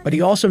pushing though, but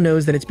he also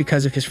knows that it's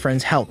because of his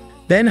friend's help.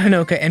 Then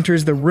Hanoka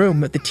enters the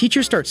room, but the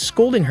teacher starts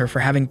scolding her for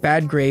having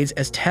bad grades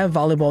as TEV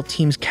volleyball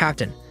team's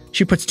captain.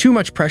 She puts too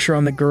much pressure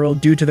on the girl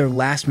due to their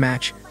last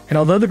match, and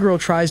although the girl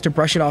tries to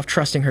brush it off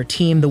trusting her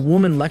team, the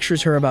woman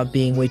lectures her about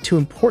being way too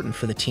important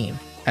for the team,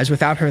 as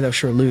without her they'll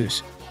sure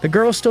lose. The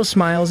girl still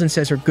smiles and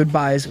says her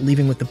goodbyes,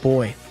 leaving with the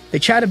boy. They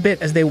chat a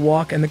bit as they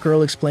walk, and the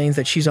girl explains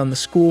that she's on the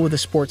school with a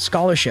sports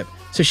scholarship,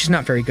 so she's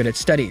not very good at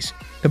studies.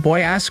 The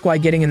boy asks why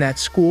getting in that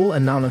school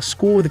and not in a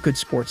school with a good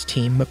sports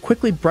team, but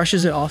quickly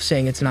brushes it off,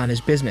 saying it's not his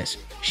business.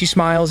 She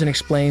smiles and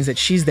explains that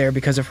she's there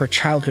because of her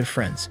childhood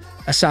friends,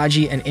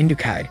 Asaji and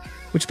Indukide,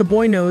 which the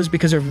boy knows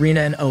because of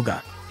Rina and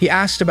Oga. He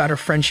asks about her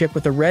friendship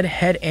with the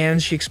redhead,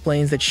 and she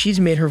explains that she's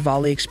made her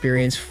volley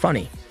experience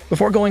funny.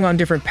 Before going on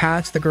different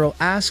paths, the girl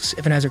asks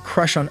if it has a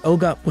crush on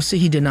Oga. We'll see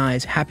he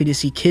denies, happy to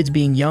see kids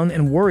being young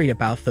and worried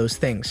about those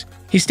things.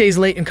 He stays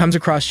late and comes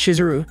across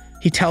Chizuru.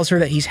 He tells her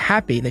that he's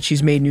happy that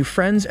she's made new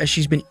friends, as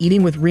she's been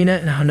eating with Rina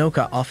and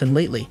Hanoka often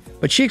lately.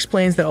 But she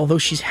explains that although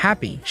she's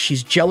happy,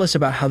 she's jealous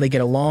about how they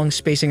get along,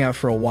 spacing out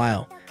for a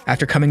while.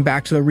 After coming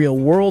back to the real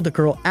world, the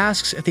girl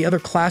asks if the other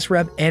class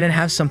rep Anan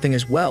has something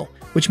as well,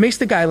 which makes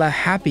the guy laugh,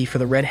 happy for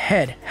the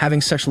redhead having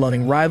such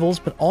loving rivals,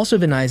 but also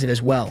denies it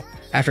as well.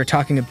 After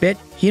talking a bit,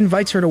 he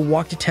invites her to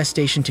walk to test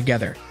station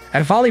together.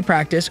 At volley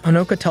practice,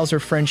 Honoka tells her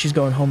friend she's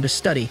going home to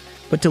study,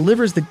 but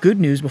delivers the good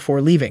news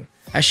before leaving.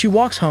 As she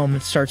walks home,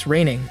 it starts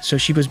raining, so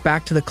she goes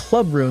back to the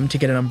club room to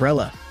get an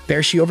umbrella.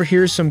 There she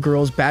overhears some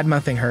girls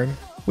bad-mouthing her,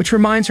 which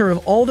reminds her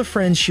of all the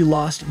friends she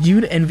lost due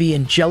to envy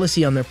and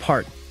jealousy on their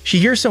part. She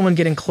hears someone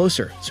getting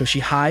closer, so she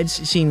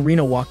hides, seeing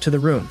Rina walk to the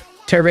room.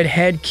 Terrid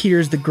Head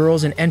keers the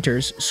girls and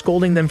enters,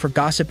 scolding them for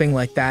gossiping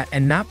like that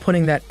and not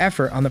putting that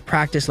effort on the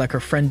practice like her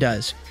friend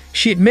does.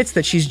 She admits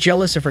that she's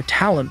jealous of her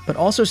talent, but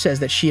also says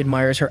that she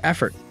admires her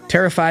effort.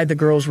 Terrified, the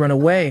girls run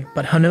away,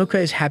 but Honoka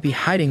is happy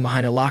hiding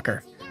behind a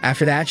locker.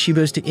 After that, she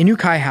goes to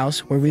Inukai house,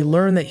 where we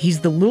learn that he's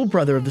the little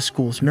brother of the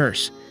school's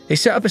nurse. They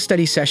set up a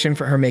study session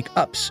for her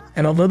make-ups,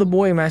 and although the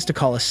boy has to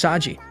call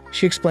Asaji,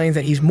 she explains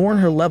that he's more on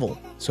her level,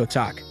 so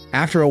talk.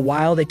 After a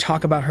while, they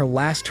talk about her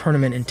last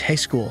tournament in Tay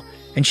School,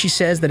 and she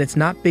says that it's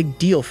not big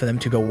deal for them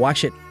to go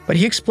watch it, but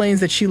he explains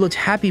that she looked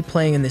happy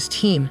playing in this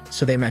team,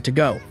 so they meant to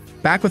go.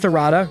 Back with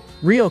Arata,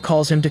 Rio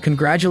calls him to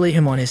congratulate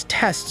him on his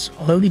tests,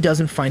 although he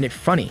doesn't find it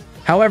funny.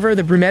 However,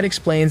 the brunette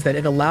explains that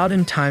it allowed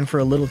him time for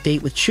a little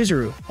date with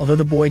Chizuru, although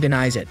the boy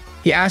denies it.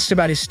 He asks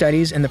about his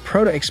studies, and the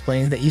Prota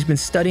explains that he's been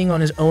studying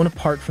on his own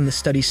apart from the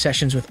study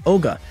sessions with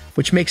Oga,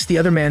 which makes the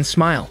other man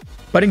smile.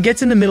 But it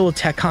gets in the middle of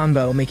tech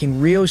combo,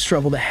 making Rio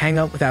struggle to hang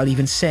up without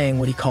even saying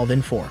what he called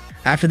in for.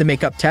 After the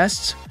makeup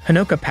tests,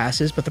 Honoka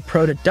passes, but the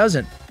Prota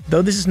doesn't,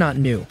 though this is not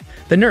new.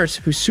 The nurse,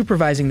 who's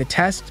supervising the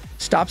test,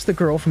 stops the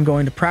girl from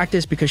going to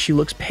practice because she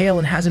looks pale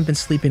and hasn't been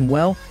sleeping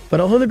well,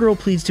 but although the girl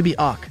pleads to be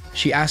awk,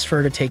 she asks for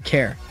her to take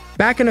care.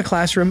 Back in the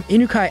classroom,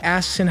 Inukai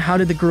asks him how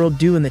did the girl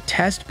do in the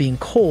test being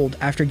cold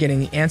after getting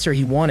the answer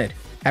he wanted.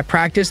 At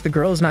practice, the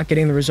girl is not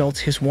getting the results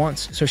his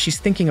wants, so she's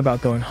thinking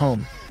about going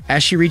home.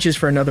 As she reaches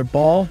for another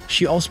ball,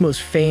 she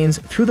almost feigns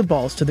through the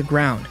balls to the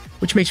ground,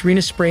 which makes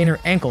Rina sprain her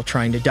ankle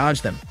trying to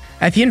dodge them.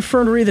 At the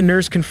infirmary, the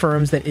nurse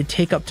confirms that it'd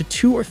take up to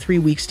 2 or 3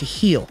 weeks to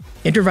heal,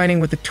 intervening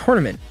with the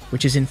tournament,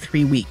 which is in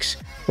 3 weeks.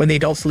 When the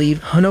adults leave,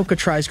 Honoka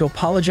tries to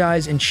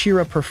apologize and cheer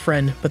up her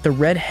friend, but the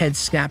redhead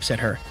snaps at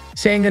her,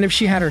 saying that if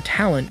she had her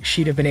talent,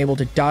 she'd have been able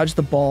to dodge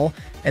the ball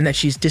and that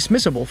she's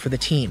dismissible for the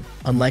team,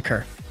 unlike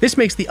her. This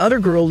makes the other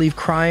girl leave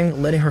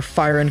crying, letting her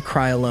fire and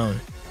cry alone.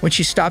 When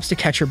she stops to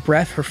catch her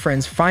breath, her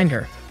friends find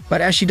her,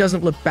 but as she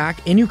doesn't look back,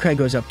 Inukai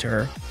goes up to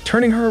her,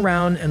 turning her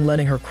around and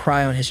letting her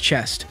cry on his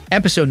chest.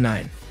 Episode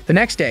 9. The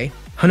next day,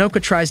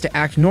 Honoka tries to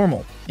act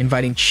normal,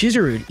 inviting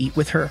Chizuru to eat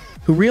with her,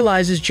 who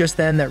realizes just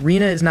then that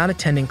Rina is not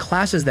attending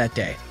classes that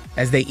day.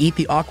 As they eat,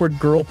 the awkward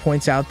girl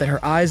points out that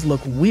her eyes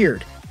look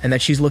weird and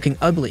that she's looking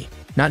ugly,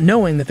 not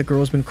knowing that the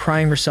girl's been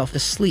crying herself to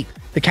sleep.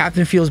 The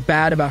captain feels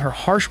bad about her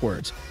harsh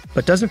words,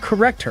 but doesn't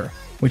correct her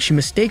when she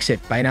mistakes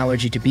it by an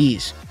allergy to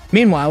bees.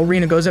 Meanwhile,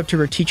 Rina goes up to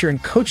her teacher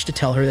and coach to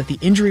tell her that the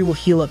injury will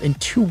heal up in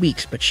 2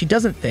 weeks, but she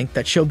doesn't think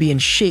that she'll be in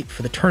shape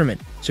for the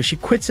tournament, so she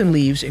quits and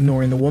leaves,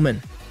 ignoring the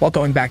woman. While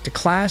going back to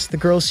class, the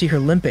girls see her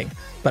limping,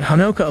 but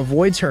Honoka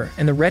avoids her,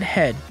 and the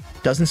redhead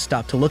doesn't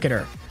stop to look at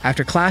her.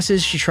 After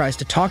classes, she tries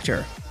to talk to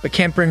her, but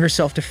can't bring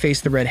herself to face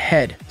the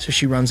redhead, so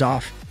she runs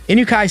off.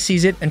 Inukai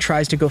sees it and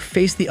tries to go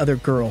face the other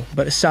girl,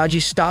 but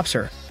Asaji stops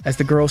her, as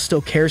the girl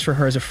still cares for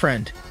her as a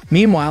friend.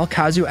 Meanwhile,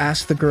 Kazu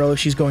asks the girl if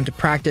she's going to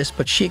practice,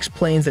 but she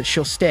explains that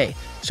she'll stay,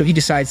 so he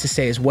decides to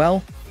stay as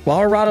well, while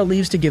Arata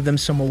leaves to give them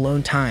some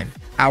alone time.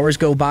 Hours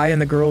go by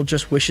and the girl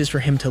just wishes for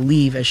him to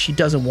leave as she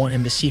doesn't want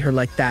him to see her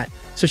like that,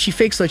 so she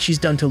fakes like she's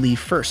done to leave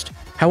first.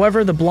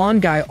 However, the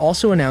blonde guy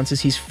also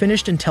announces he's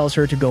finished and tells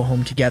her to go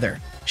home together.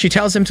 She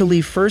tells him to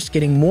leave first,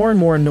 getting more and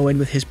more annoyed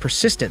with his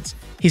persistence.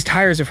 He's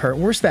tired of her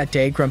worse that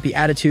day, grumpy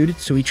attitude,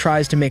 so he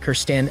tries to make her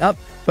stand up,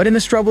 but in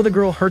the struggle the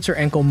girl hurts her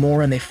ankle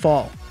more and they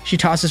fall. She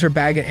tosses her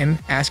bag at him,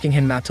 asking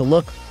him not to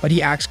look, but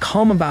he acts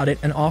calm about it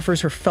and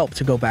offers her Phelp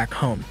to go back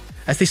home.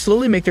 As they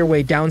slowly make their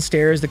way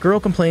downstairs, the girl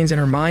complains in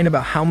her mind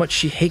about how much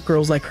she hates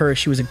girls like her if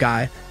she was a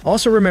guy,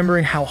 also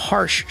remembering how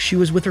harsh she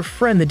was with her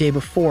friend the day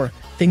before,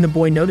 thing the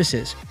boy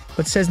notices,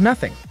 but says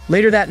nothing.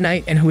 Later that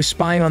night, and who is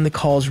spying on the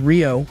calls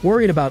Rio,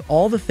 worried about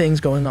all the things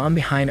going on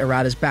behind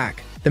Arata's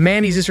back. The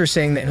man eases her,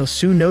 saying that he'll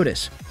soon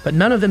notice, but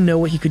none of them know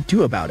what he could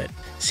do about it.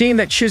 Seeing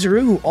that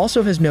Chizuru, who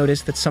also has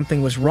noticed that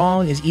something was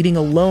wrong, is eating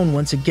alone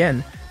once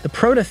again, the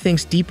Prota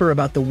thinks deeper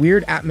about the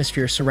weird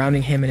atmosphere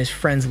surrounding him and his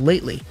friends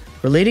lately,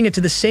 relating it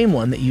to the same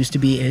one that used to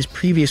be in his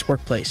previous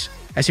workplace.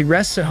 As he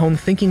rests at home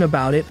thinking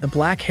about it, the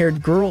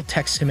black-haired girl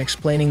texts him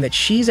explaining that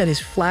she's at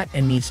his flat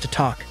and needs to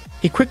talk.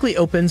 He quickly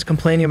opens,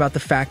 complaining about the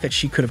fact that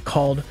she could have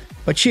called,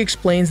 but she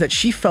explains that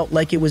she felt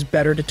like it was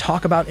better to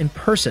talk about in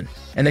person,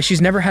 and that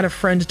she's never had a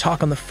friend to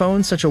talk on the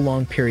phone such a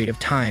long period of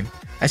time.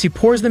 As he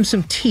pours them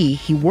some tea,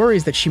 he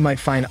worries that she might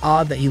find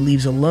odd that he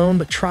leaves alone,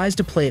 but tries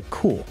to play it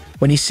cool.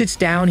 When he sits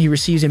down, he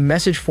receives a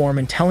message from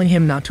him telling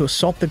him not to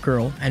assault the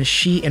girl, and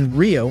she and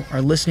Rio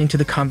are listening to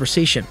the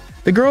conversation.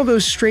 The girl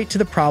goes straight to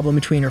the problem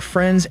between her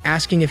friends,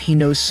 asking if he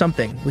knows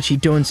something, which he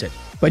doesn't.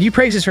 but he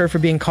praises her for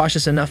being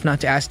cautious enough not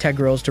to ask tech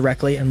girls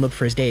directly and look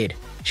for his aid.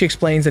 She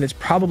explains that it's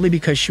probably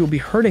because she will be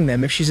hurting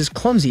them if she's as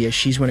clumsy as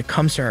she's when it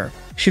comes to her.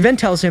 She then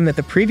tells him that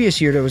the previous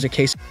year there was a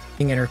case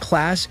in her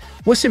class,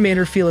 what made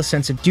her feel a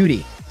sense of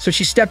duty, so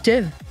she stepped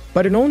in,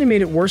 but it only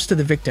made it worse to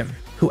the victim,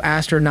 who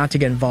asked her not to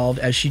get involved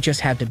as she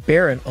just had to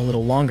bear it a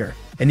little longer.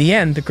 In the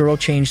end, the girl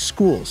changed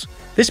schools.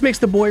 This makes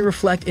the boy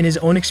reflect in his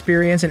own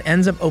experience and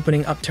ends up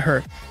opening up to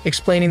her,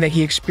 explaining that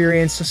he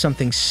experienced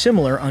something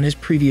similar on his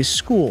previous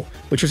school,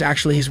 which was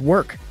actually his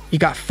work. He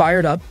got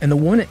fired up and the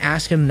woman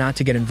asked him not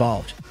to get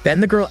involved.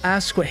 Then the girl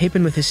asks what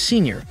happened with his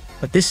senior,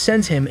 but this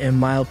sends him in a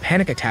mild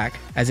panic attack,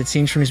 as it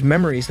seems from his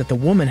memories that the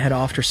woman had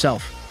offed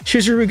herself.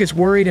 Chizuru gets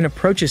worried and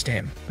approaches to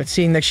him, but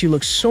seeing that she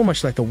looks so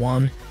much like the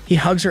one, he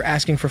hugs her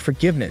asking for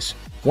forgiveness,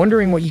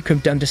 wondering what he could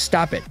have done to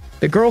stop it.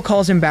 The girl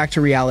calls him back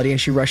to reality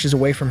and she rushes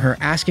away from her,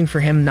 asking for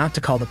him not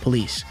to call the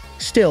police.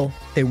 Still,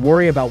 they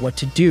worry about what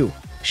to do.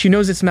 She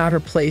knows it's not her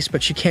place,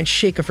 but she can't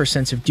shake off her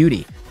sense of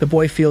duty. The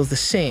boy feels the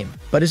same,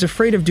 but is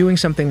afraid of doing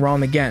something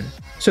wrong again.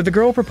 So the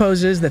girl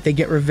proposes that they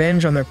get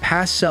revenge on their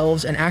past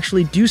selves and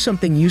actually do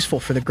something useful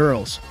for the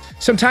girls.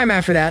 Sometime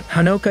after that,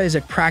 Hanoka is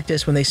at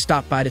practice when they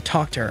stop by to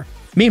talk to her.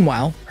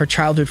 Meanwhile, her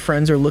childhood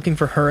friends are looking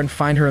for her and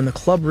find her in the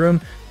club room,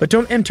 but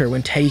don't enter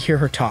when Tae hear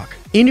her talk.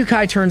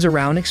 Inukai turns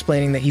around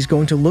explaining that he's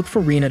going to look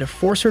for Rina to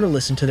force her to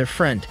listen to their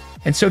friend.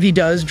 And so he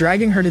does,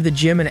 dragging her to the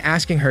gym and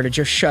asking her to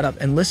just shut up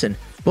and listen,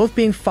 both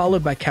being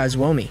followed by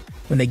Kazuomi.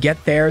 When they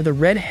get there, the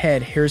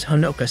redhead hears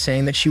Hanoka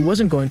saying that she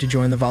wasn't going to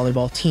join the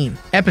volleyball team.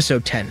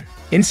 Episode 10.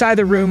 Inside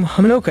the room,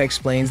 Hanoka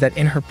explains that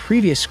in her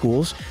previous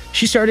schools,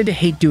 she started to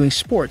hate doing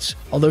sports.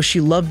 Although she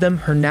loved them,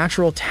 her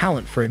natural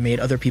talent for it made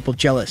other people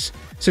jealous.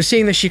 So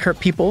seeing that she hurt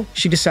people,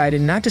 she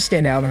decided not to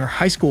stand out on her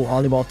high school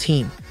volleyball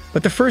team.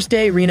 But the first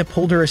day, Rina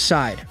pulled her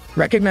aside,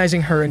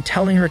 recognizing her and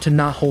telling her to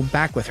not hold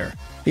back with her.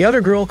 The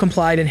other girl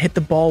complied and hit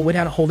the ball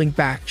without holding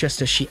back,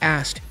 just as she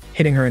asked,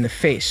 hitting her in the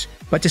face.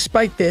 But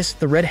despite this,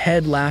 the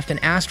redhead laughed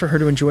and asked for her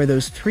to enjoy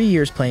those 3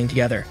 years playing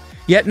together.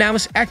 Yet now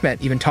Miss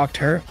Ahmed even talked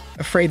to her,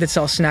 afraid that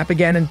she'll snap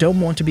again and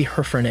don't want to be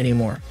her friend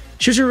anymore.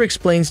 Chizuru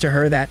explains to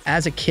her that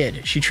as a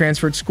kid, she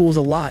transferred schools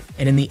a lot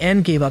and in the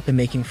end gave up in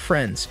making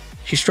friends.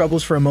 She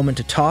struggles for a moment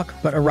to talk,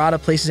 but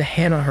Arata places a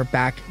hand on her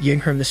back, giving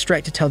her the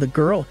strength to tell the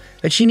girl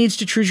that she needs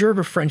to treasure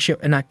her friendship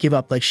and not give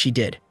up like she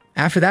did.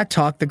 After that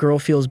talk, the girl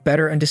feels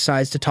better and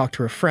decides to talk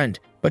to her friend.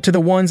 But to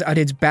the ones out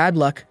its bad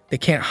luck, they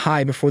can't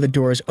hide before the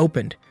door is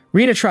opened.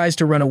 Rina tries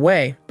to run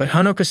away, but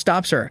Hanoka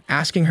stops her,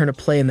 asking her to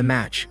play in the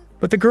match.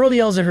 But the girl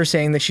yells at her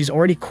saying that she's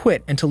already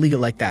quit and to leave it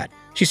like that.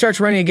 She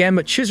starts running again,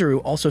 but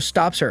Chizuru also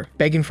stops her,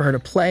 begging for her to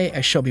play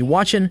as she'll be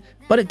watching,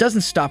 but it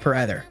doesn't stop her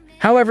either.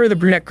 However, the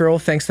brunette girl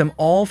thanks them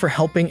all for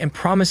helping and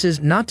promises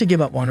not to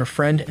give up on her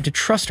friend and to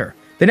trust her.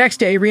 The next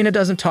day, Rina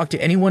doesn't talk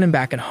to anyone and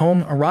back at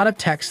home, Arata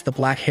texts the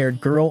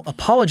black-haired girl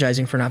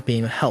apologizing for not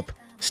being of help.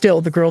 Still,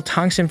 the girl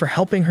thanks him for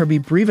helping her be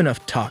brave enough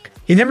to talk.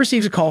 He then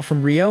receives a call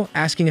from Rio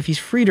asking if he's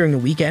free during the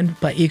weekend,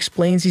 but he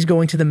explains he's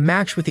going to the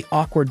match with the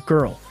awkward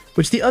girl,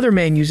 which the other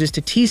man uses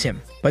to tease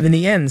him, but in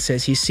the end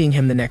says he's seeing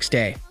him the next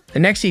day. The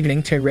next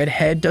evening, Tae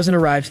Redhead doesn't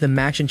arrive to the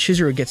match and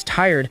Chizuru gets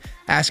tired,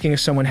 asking if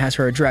someone has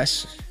her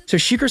address, so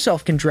she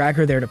herself can drag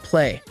her there to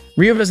play.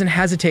 Rio doesn't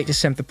hesitate to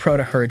send the pro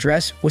to her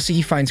address, which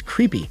he finds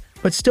creepy,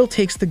 but still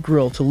takes the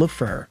girl to look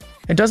for her,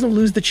 and doesn't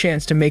lose the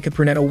chance to make the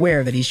brunette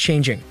aware that he's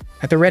changing.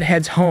 At the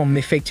redhead's home,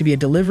 they fake to be a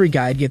delivery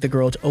guy to get the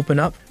girl to open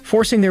up,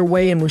 forcing their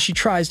way in when she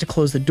tries to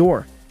close the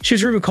door.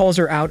 Chizuru calls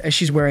her out as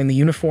she's wearing the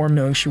uniform,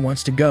 knowing she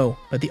wants to go,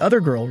 but the other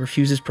girl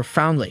refuses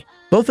profoundly.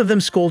 Both of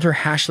them scold her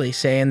harshly,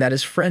 saying that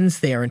as friends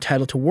they are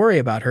entitled to worry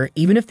about her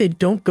even if they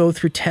don't go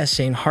through tests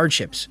and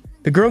hardships.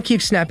 The girl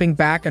keeps snapping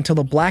back until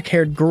the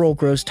black-haired girl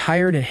grows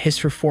tired and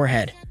hisses her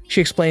forehead. She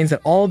explains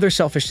that all of their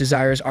selfish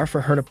desires are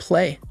for her to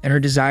play, and her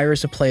desire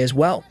is to play as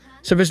well.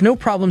 So there's no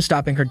problem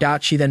stopping her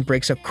doubt. She then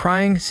breaks up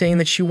crying, saying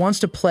that she wants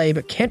to play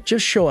but can't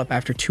just show up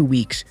after 2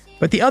 weeks.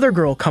 But the other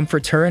girl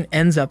comforts her and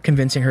ends up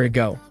convincing her to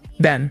go.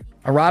 Then,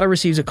 Arata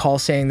receives a call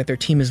saying that their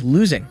team is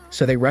losing,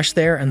 so they rush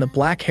there and the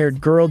black-haired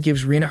girl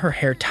gives Rina her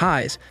hair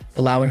ties,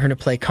 allowing her to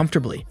play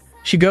comfortably.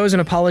 She goes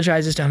and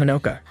apologizes to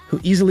Hanoka, who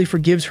easily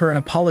forgives her and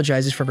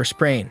apologizes for her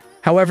sprain.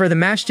 However, the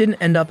match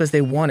didn't end up as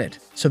they wanted,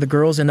 so the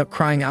girls end up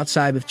crying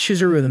outside with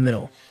Chizuru in the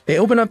middle. They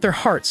open up their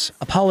hearts,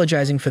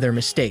 apologizing for their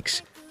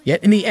mistakes.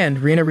 Yet in the end,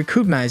 Rina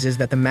recognizes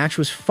that the match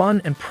was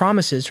fun and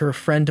promises her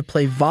friend to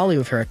play volley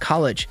with her at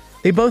college.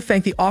 They both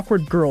thank the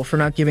awkward girl for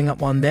not giving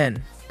up on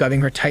them,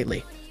 grabbing her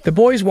tightly. The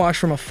boys watch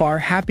from afar,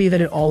 happy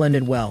that it all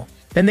ended well.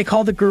 Then they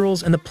call the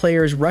girls and the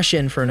players rush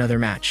in for another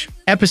match.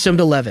 Episode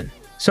 11.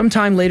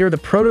 Sometime later, the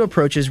proto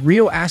approaches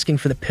Rio asking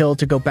for the pill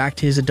to go back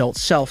to his adult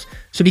self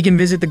so he can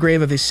visit the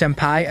grave of his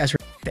senpai as her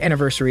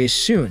anniversary is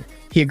soon.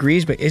 He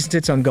agrees but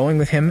insists on going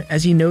with him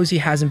as he knows he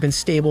hasn't been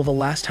stable the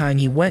last time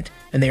he went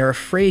and they are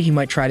afraid he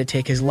might try to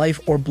take his life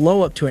or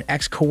blow up to an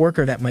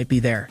ex-coworker that might be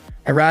there.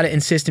 Arata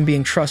insists in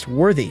being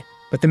trustworthy,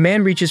 but the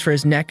man reaches for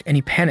his neck and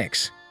he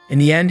panics. In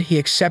the end, he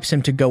accepts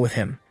him to go with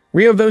him.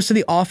 Rio goes to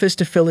the office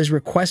to fill his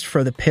request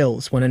for the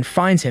pills when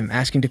finds him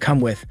asking to come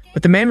with,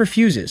 but the man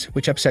refuses,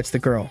 which upsets the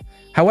girl.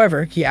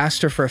 However, he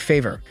asks her for a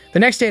favor. The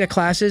next day to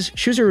classes,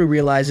 Shizuru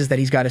realizes that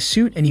he's got a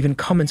suit and even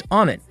comments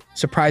on it,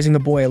 surprising the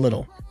boy a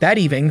little. That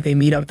evening, they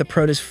meet up at the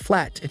prota's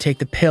flat to take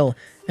the pill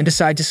and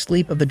decide to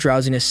sleep of the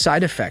drowsiness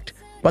side effect,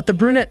 but the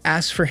brunette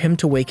asks for him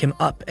to wake him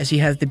up as he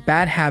has the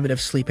bad habit of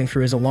sleeping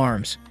through his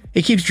alarms.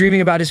 He keeps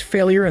dreaming about his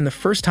failure and the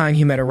first time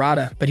he met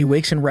Arata, but he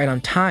wakes in right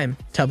on time,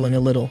 tubbling a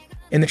little.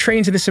 In the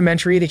train to the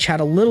cemetery, they chat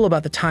a little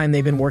about the time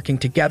they've been working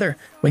together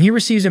when he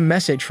receives a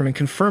message from him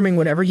confirming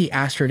whatever he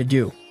asked her to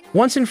do.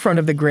 Once in front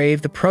of the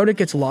grave, the prota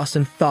gets lost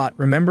in thought,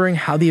 remembering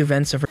how the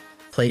events of her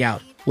played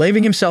out,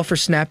 blaming himself for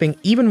snapping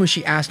even when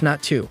she asked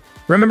not to,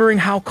 remembering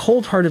how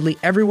cold-heartedly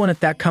everyone at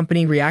that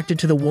company reacted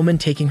to the woman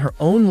taking her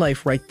own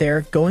life right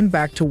there, going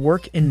back to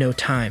work in no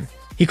time.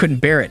 He couldn't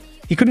bear it.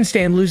 He couldn't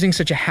stand losing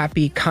such a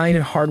happy, kind,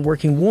 and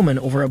hard-working woman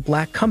over a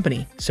black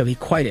company, so he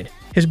quitted.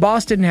 His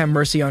boss didn't have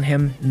mercy on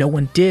him, no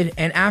one did,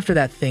 and after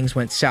that things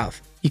went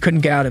south. He couldn't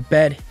get out of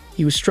bed.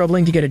 He was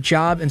struggling to get a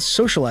job, and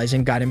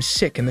socializing got him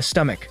sick in the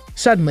stomach.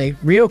 Suddenly,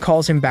 Rio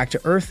calls him back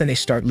to Earth and they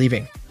start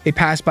leaving. They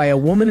pass by a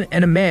woman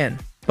and a man,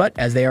 but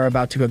as they are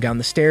about to go down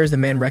the stairs, the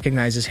man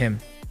recognizes him.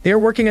 They are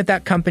working at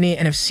that company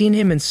and have seen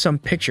him in some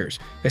pictures,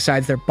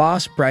 besides their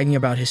boss bragging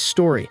about his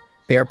story.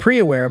 They are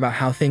pre-aware about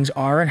how things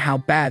are and how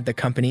bad the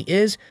company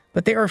is,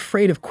 but they are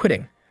afraid of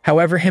quitting.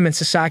 However, him and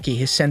Sasaki,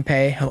 his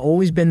senpai, have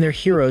always been their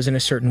heroes in a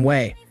certain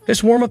way.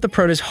 This warms up the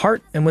prota's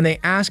heart, and when they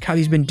ask how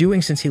he's been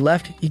doing since he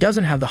left, he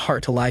doesn't have the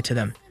heart to lie to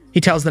them.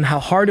 He tells them how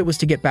hard it was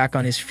to get back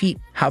on his feet,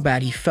 how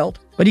bad he felt,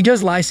 but he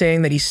does lie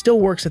saying that he still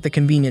works at the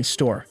convenience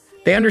store.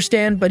 They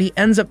understand, but he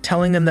ends up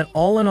telling them that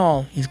all in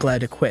all, he's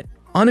glad to quit.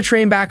 On the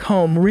train back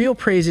home, Rio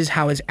praises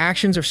how his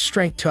actions are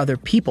strength to other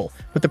people,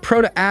 but the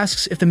prota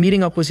asks if the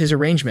meeting up was his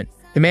arrangement.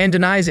 The man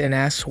denies it and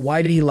asks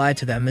why did he lie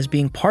to them, as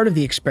being part of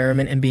the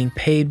experiment and being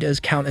paid does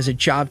count as a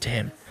job to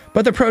him.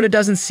 But the prota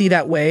doesn't see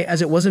that way,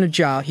 as it wasn't a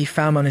job he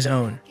found on his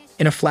own.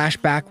 In a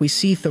flashback, we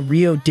see that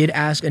Rio did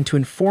ask and to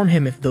inform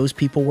him if those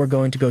people were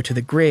going to go to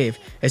the grave,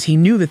 as he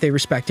knew that they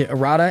respected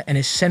Arata and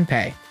his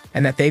senpai,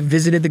 and that they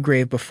visited the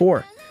grave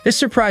before. This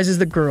surprises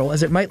the girl,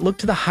 as it might look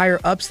to the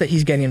higher-ups that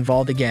he's getting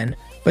involved again,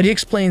 but he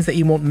explains that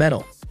he won't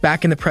meddle.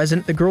 Back in the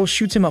present, the girl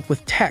shoots him up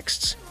with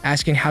texts,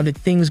 asking how did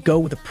things go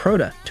with the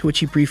prota, to which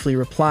he briefly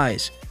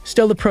replies.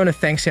 Still, the prota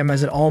thanks him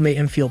as it all made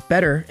him feel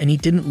better, and he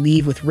didn't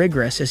leave with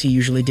regrets as he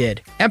usually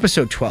did.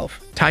 Episode 12.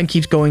 Time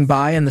keeps going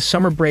by, and the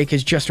summer break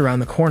is just around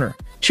the corner.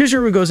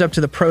 Chizuru goes up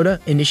to the prota,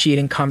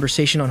 initiating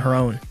conversation on her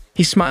own.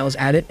 He smiles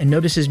at it and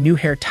notices new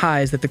hair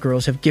ties that the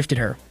girls have gifted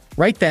her.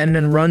 Right then,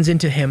 and runs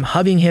into him,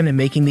 hugging him and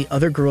making the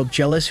other girl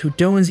jealous, who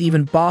doans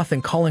even both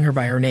and calling her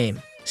by her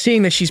name.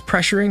 Seeing that she's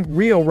pressuring,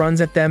 Rio runs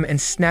at them and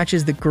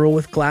snatches the girl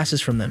with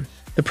glasses from them.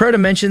 The prota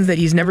mentions that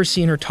he's never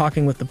seen her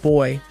talking with the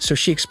boy, so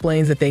she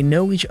explains that they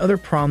know each other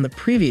from the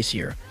previous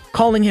year,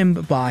 calling him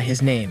by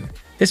his name.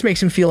 This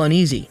makes him feel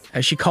uneasy,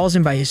 as she calls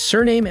him by his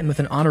surname and with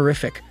an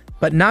honorific,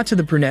 but not to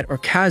the brunette or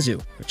Kazu,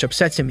 which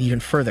upsets him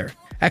even further.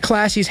 At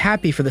class, he's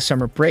happy for the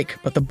summer break,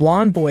 but the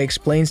blonde boy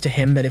explains to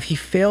him that if he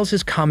fails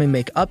his common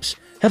make-ups,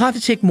 he'll have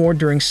to take more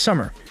during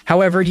summer.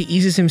 However, he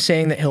eases him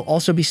saying that he'll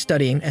also be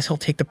studying as he'll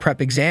take the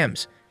prep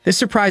exams. This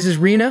surprises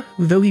Rina,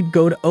 who though he'd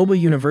go to Oba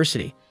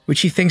University,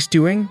 which he thinks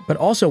doing, but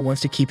also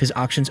wants to keep his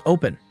options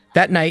open.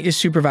 That night, his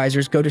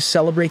supervisors go to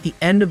celebrate the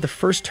end of the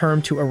first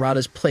term to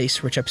Arata's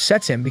place, which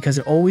upsets him because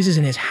it always is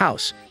in his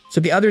house.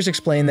 So the others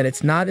explain that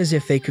it's not as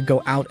if they could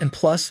go out, and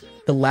plus,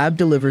 the lab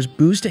delivers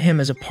booze to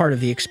him as a part of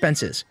the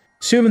expenses.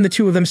 Soon, and the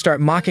two of them start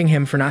mocking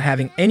him for not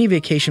having any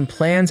vacation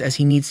plans as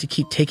he needs to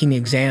keep taking the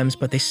exams,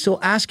 but they still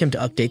ask him to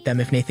update them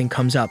if anything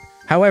comes up.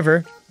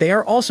 However, they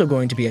are also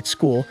going to be at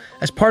school,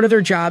 as part of their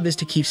job is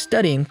to keep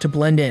studying to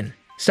blend in.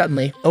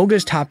 Suddenly,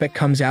 Oga's topic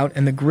comes out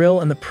and the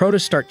grill and the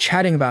prota start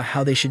chatting about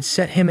how they should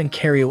set him and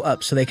Karyo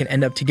up so they can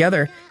end up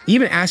together,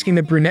 even asking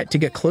the brunette to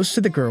get close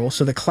to the girl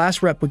so the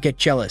class rep would get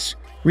jealous.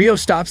 Rio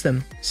stops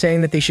them, saying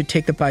that they should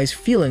take the boy's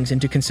feelings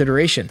into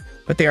consideration,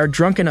 but they are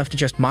drunk enough to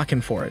just mock him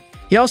for it.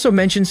 He also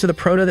mentions to the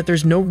prota that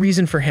there's no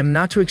reason for him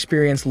not to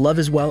experience love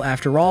as well.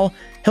 After all,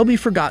 he'll be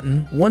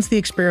forgotten once the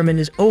experiment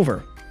is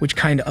over, which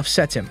kinda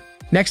upsets him.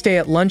 Next day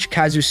at lunch,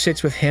 Kazu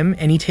sits with him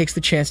and he takes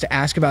the chance to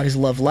ask about his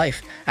love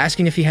life,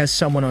 asking if he has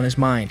someone on his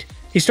mind.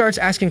 He starts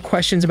asking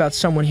questions about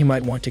someone he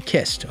might want to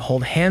kiss, to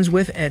hold hands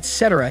with, and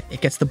etc.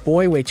 It gets the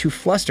boy way too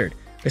flustered,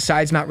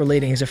 besides not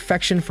relating his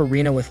affection for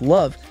Rina with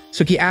love,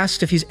 so he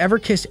asks if he's ever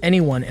kissed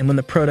anyone, and when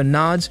the prota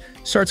nods,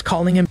 starts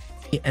calling him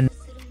and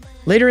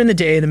later in the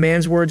day, the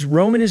man's words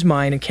roam in his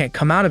mind and can't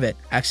come out of it,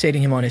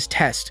 fixating him on his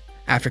test.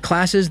 After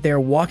classes, they are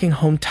walking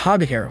home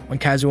together when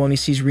Kazu only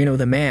sees Rina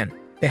with a man.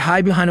 They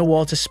hide behind a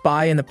wall to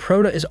spy, and the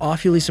prota is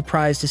awfully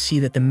surprised to see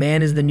that the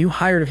man is the new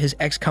hire of his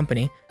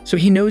ex-company, so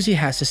he knows he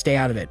has to stay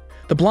out of it.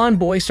 The blonde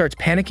boy starts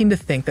panicking to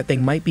think that they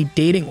might be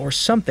dating or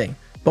something,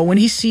 but when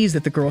he sees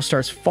that the girl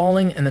starts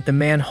falling and that the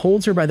man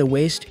holds her by the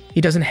waist,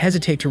 he doesn't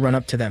hesitate to run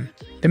up to them.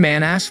 The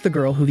man asks the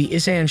girl who he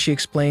is and she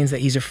explains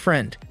that he's a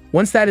friend.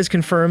 Once that is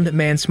confirmed, the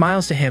man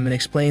smiles to him and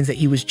explains that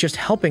he was just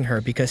helping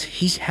her because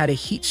he's had a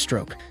heat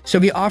stroke. So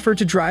he offered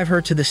to drive her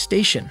to the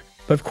station,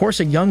 but of course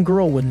a young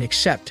girl wouldn't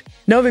accept.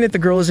 Knowing that the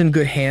girl is in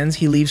good hands,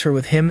 he leaves her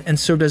with him, and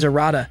so does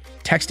Arata,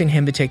 texting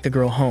him to take the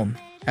girl home.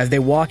 As they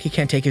walk, he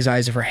can't take his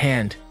eyes off her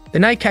hand. The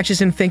night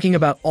catches him thinking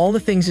about all the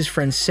things his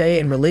friends say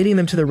and relating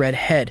them to the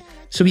redhead,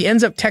 so he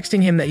ends up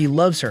texting him that he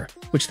loves her,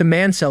 which the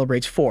man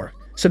celebrates for.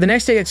 So the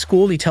next day at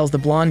school, he tells the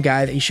blonde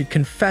guy that he should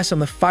confess on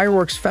the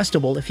fireworks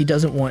festival if he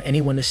doesn't want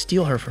anyone to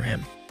steal her from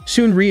him.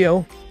 Soon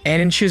Ryo, Ann,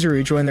 and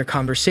Chizuru join their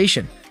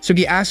conversation, so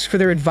he asks for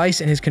their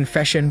advice in his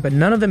confession, but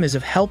none of them is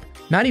of help,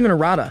 not even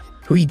Arata,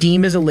 who he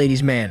deemed as a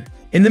ladies' man.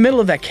 In the middle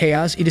of that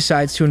chaos, he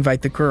decides to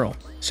invite the girl.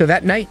 So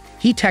that night,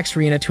 he texts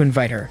Rina to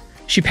invite her.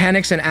 She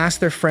panics and asks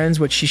their friends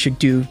what she should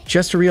do,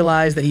 just to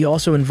realize that he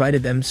also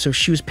invited them, so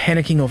she was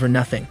panicking over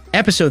nothing.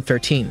 Episode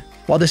 13.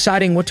 While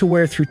deciding what to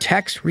wear through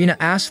text, Rina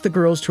asks the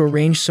girls to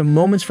arrange some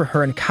moments for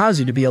her and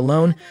Kazu to be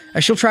alone,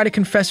 as she'll try to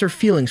confess her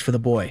feelings for the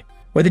boy.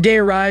 When the day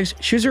arrives,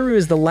 Chizuru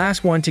is the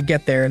last one to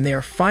get there and they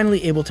are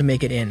finally able to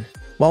make it in.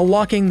 While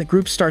walking, the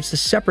group starts to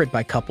separate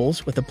by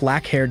couples, with the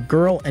black-haired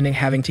girl ending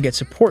having to get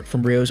support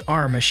from Ryo's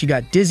arm as she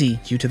got dizzy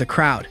due to the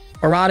crowd.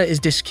 Arata is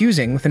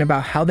discusing with him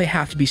about how they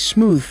have to be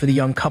smooth for the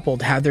young couple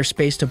to have their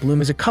space to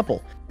bloom as a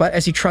couple, but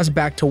as he trusts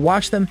back to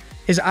watch them,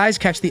 his eyes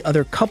catch the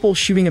other couple,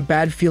 shooting a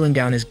bad feeling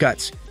down his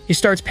guts. He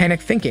starts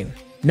panic thinking,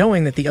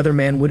 knowing that the other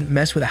man wouldn't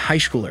mess with a high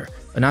schooler,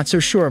 but not so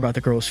sure about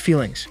the girl's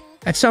feelings.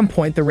 At some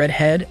point, the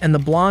redhead and the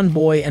blonde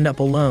boy end up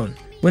alone.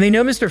 When they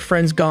notice their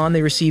friend's gone,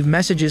 they receive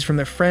messages from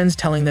their friends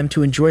telling them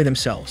to enjoy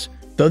themselves,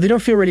 though they don't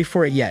feel ready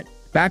for it yet.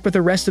 Back with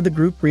the rest of the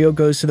group, Ryo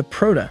goes to the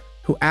Prota,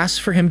 who asks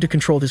for him to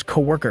control his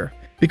co-worker,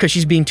 because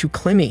she's being too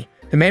clingy.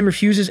 The man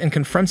refuses and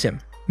confronts him,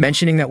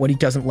 mentioning that what he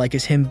doesn't like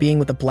is him being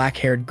with a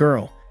black-haired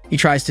girl. He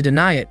tries to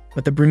deny it,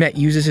 but the brunette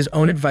uses his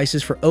own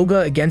advices for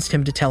Oga against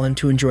him to tell him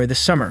to enjoy the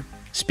summer.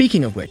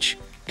 Speaking of which,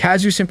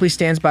 Kazu simply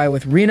stands by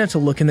with Rina to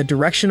look in the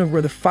direction of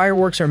where the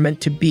fireworks are meant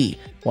to be,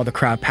 while the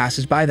crowd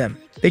passes by them.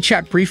 They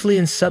chat briefly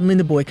and suddenly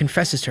the boy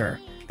confesses to her.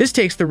 This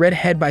takes the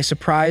redhead by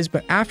surprise,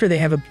 but after they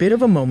have a bit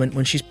of a moment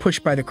when she's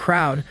pushed by the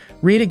crowd,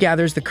 Rita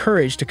gathers the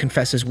courage to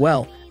confess as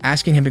well,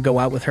 asking him to go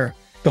out with her.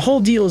 The whole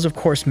deal is of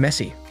course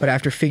messy, but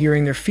after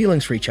figuring their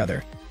feelings for each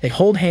other, they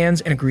hold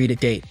hands and agree to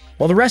date.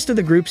 While the rest of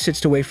the group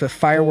sits to wait for the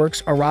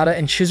fireworks, Arata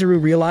and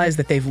Chizuru realize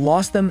that they've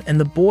lost them, and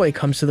the boy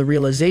comes to the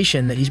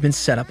realization that he's been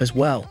set up as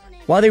well.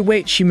 While they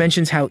wait, she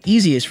mentions how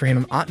easy it is for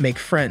him to not make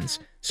friends,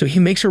 so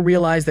he makes her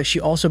realize that she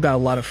also got a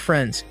lot of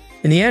friends.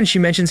 In the end, she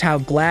mentions how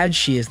glad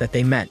she is that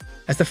they met.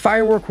 As the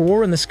firework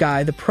roar in the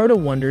sky, the Proto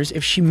wonders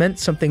if she meant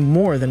something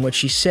more than what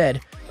she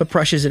said, but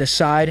brushes it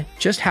aside,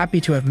 just happy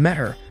to have met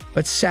her,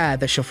 but sad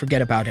that she'll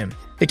forget about him.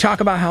 They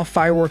talk about how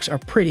fireworks are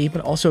pretty,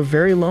 but also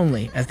very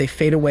lonely as they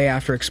fade away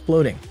after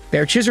exploding.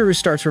 There, Chizuru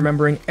starts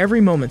remembering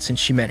every moment since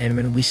she met him,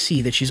 and we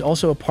see that she's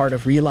also a part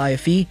of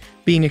Relife,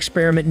 being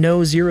Experiment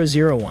No.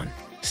 001.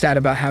 Sad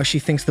about how she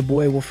thinks the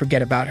boy will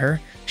forget about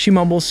her, she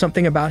mumbles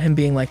something about him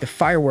being like the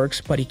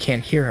fireworks, but he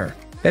can't hear her.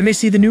 Then they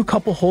see the new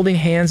couple holding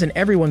hands and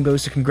everyone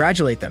goes to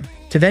congratulate them,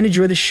 to then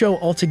enjoy the show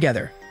all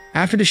together.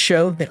 After the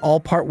show, they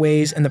all part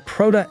ways and the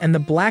Prota and the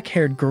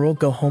black-haired girl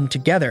go home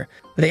together,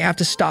 but they have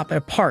to stop at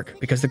a park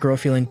because the girl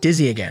feeling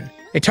dizzy again.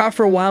 They talk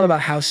for a while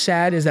about how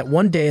sad it is that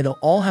one day they'll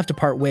all have to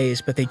part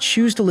ways, but they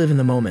choose to live in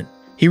the moment.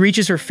 He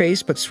reaches her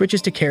face but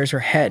switches to Care's her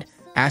head,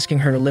 asking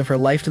her to live her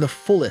life to the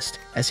fullest,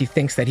 as he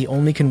thinks that he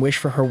only can wish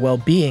for her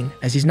well-being,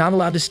 as he's not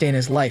allowed to stay in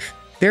his life.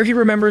 There he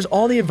remembers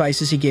all the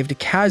advices he gave to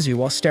Kazu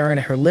while staring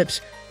at her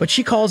lips, but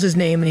she calls his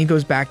name and he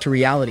goes back to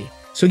reality.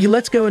 So he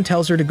lets go and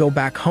tells her to go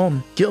back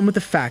home, dealing with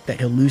the fact that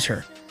he'll lose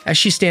her. As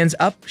she stands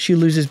up, she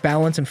loses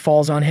balance and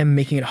falls on him,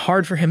 making it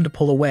hard for him to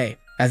pull away.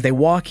 As they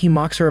walk, he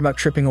mocks her about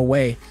tripping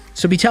away,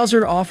 so he tells her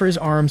to offer his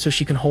arm so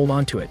she can hold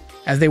on to it.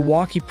 As they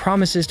walk, he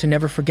promises to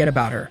never forget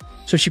about her,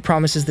 so she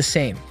promises the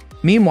same.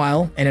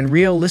 Meanwhile, Ann and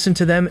Ryo listen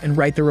to them and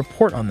write the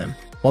report on them,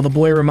 while the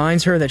boy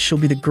reminds her that she'll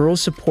be the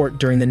girl's support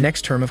during the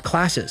next term of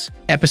classes.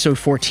 Episode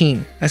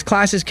 14. As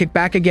classes kick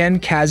back again,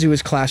 Kazu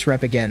is class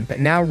rep again,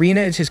 but now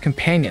Rina is his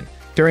companion.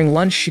 During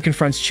lunch, she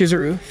confronts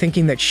Chizuru,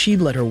 thinking that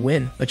she'd let her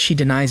win, but she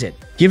denies it.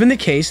 Given the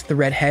case, the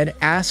redhead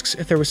asks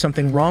if there was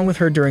something wrong with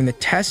her during the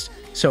test,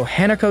 so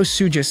Hanako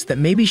suggests that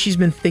maybe she's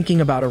been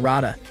thinking about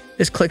Arata.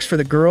 This clicks for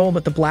the girl,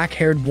 but the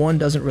black-haired one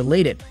doesn't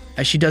relate it,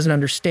 as she doesn't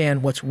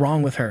understand what's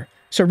wrong with her.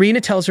 So Rina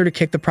tells her to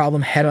kick the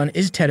problem head-on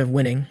instead of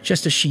winning,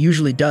 just as she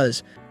usually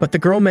does, but the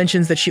girl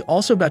mentions that she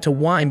also got to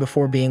whine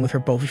before being with her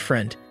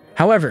boyfriend.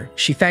 However,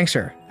 she thanks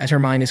her, as her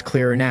mind is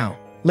clearer now.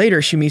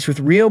 Later, she meets with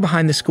Ryo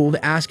behind the school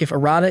to ask if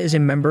Arata is a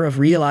member of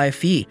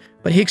Relife,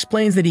 but he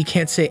explains that he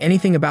can't say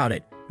anything about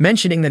it,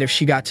 mentioning that if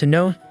she got to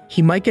know,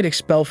 he might get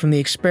expelled from the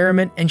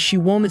experiment and she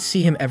won't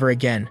see him ever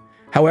again.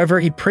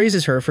 However, he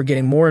praises her for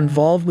getting more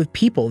involved with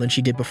people than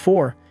she did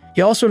before.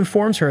 He also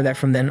informs her that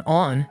from then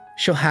on,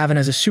 she'll have him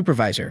as a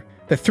supervisor.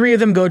 The three of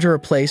them go to her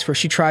place where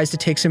she tries to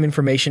take some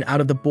information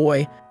out of the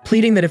boy,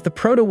 pleading that if the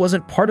Proto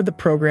wasn't part of the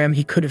program,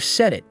 he could have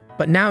said it,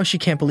 but now she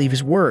can't believe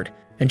his word.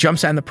 and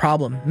jumps on the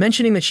problem,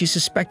 mentioning that she's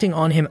suspecting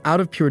on him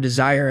out of pure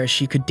desire as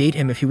she could date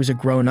him if he was a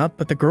grown-up,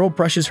 but the girl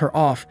brushes her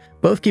off,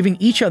 both giving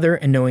each other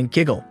a knowing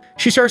giggle.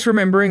 She starts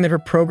remembering that her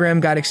program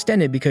got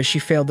extended because she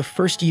failed the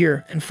first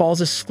year and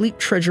falls asleep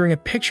treasuring a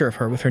picture of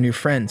her with her new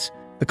friends.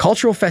 The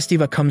cultural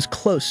festiva comes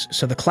close,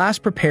 so the class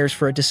prepares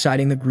for it,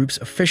 deciding the group's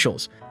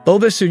officials.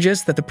 Oba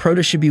suggests that the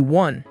proto should be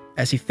 1,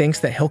 as he thinks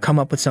that he'll come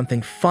up with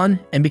something fun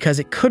and because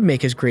it could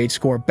make his grade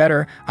score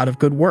better out of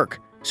good work.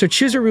 So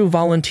Chizuru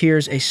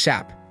volunteers a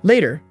sap.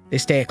 Later, they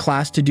stay at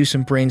class to do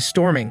some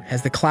brainstorming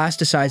as the class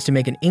decides to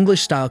make an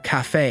English-style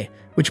cafe,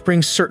 which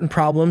brings certain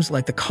problems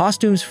like the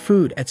costumes,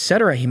 food,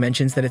 etc. He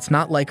mentions that it's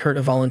not like her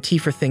to volunteer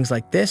for things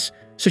like this,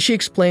 so she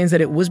explains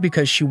that it was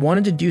because she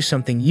wanted to do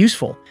something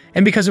useful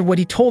and because of what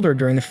he told her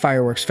during the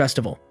fireworks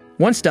festival.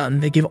 Once done,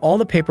 they give all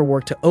the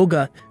paperwork to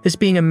Oga, this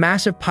being a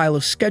massive pile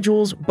of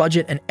schedules,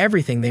 budget, and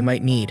everything they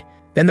might need.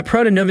 Then the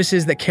proto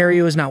notices that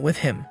Karyo is not with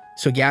him,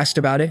 so he asked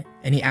about it,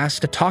 and he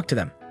asked to talk to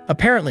them.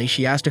 Apparently,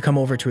 she asked to come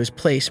over to his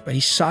place, but he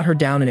sought her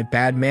down in a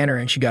bad manner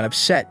and she got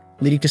upset,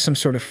 leading to some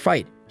sort of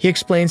fight. He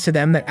explains to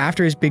them that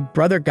after his big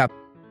brother got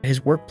at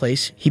his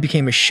workplace, he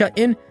became a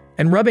shut-in,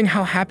 and rubbing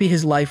how happy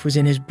his life was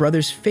in his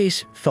brother's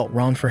face felt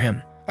wrong for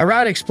him.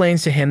 Arata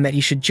explains to him that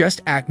he should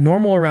just act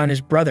normal around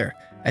his brother,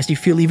 as he'd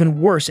feel even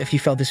worse if he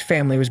felt his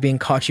family was being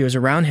cautious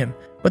around him.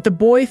 But the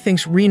boy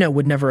thinks Rina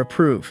would never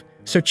approve.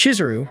 So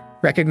Chizuru,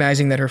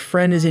 recognizing that her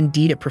friend is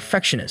indeed a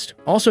perfectionist,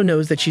 also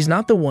knows that she's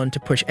not the one to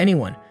push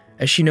anyone,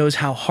 as she knows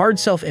how hard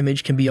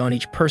self-image can be on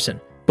each person.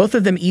 Both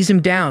of them ease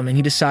him down and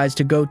he decides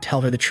to go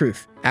tell her the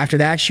truth. After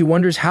that, she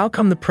wonders how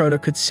come the proto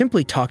could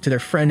simply talk to their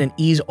friend and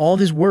ease all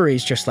his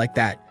worries just like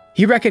that.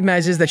 He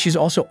recognizes that she's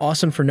also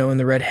awesome for knowing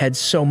the redhead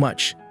so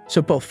much,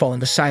 so both fall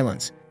into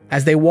silence.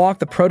 As they walk,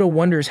 the proto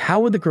wonders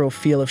how would the girl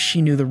feel if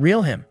she knew the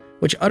real him,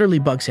 which utterly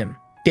bugs him.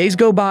 Days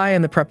go by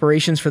and the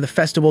preparations for the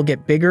festival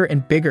get bigger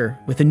and bigger,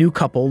 with the new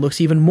couple looks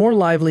even more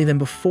lively than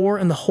before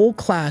and the whole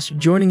class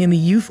joining in the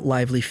youth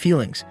lively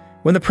feelings.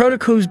 When the proto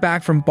comes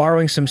back from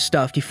borrowing some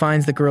stuff, he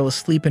finds the girl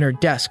asleep in her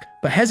desk,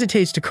 but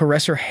hesitates to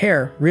caress her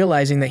hair,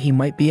 realizing that he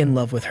might be in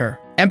love with her.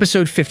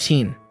 Episode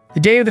 15. The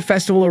day of the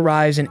festival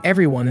arrives and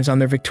everyone is on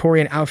their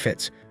Victorian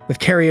outfits, with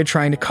Karyo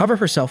trying to cover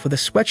herself with a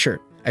sweatshirt,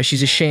 as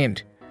she's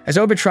ashamed. As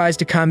Oba tries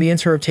to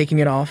convince her of taking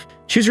it off,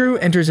 Chizuru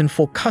enters in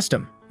full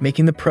custom,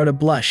 making the proto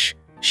blush.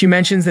 She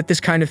mentions that this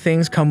kind of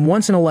things come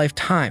once in a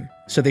lifetime,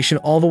 so they should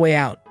all the way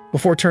out.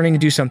 Before turning to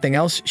do something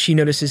else, she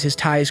notices his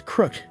tie is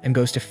crooked and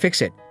goes to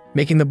fix it,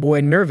 making the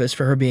boy nervous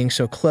for her being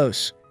so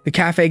close. The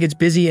cafe gets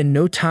busy in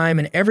no time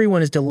and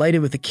everyone is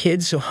delighted with the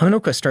kids, so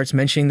Hanoka starts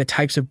mentioning the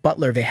types of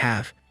butler they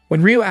have.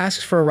 When Ryo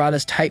asks for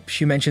Arata's type,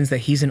 she mentions that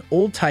he's an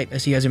old type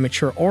as he has a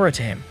mature aura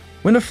to him.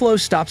 When the flow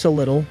stops a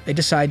little, they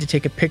decide to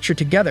take a picture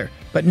together,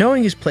 but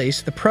knowing his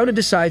place, the proto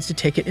decides to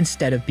take it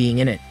instead of being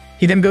in it.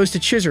 He then goes to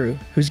Chizuru,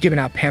 who's given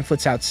out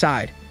pamphlets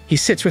outside. He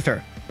sits with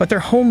her, but their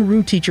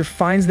homeroom teacher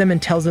finds them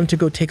and tells them to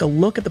go take a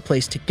look at the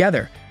place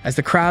together, as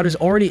the crowd is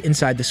already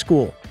inside the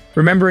school.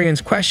 Remembering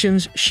his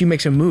questions, she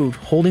makes a move,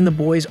 holding the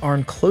boy's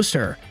arm close to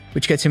her,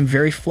 which gets him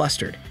very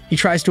flustered. He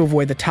tries to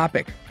avoid the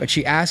topic, but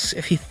she asks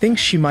if he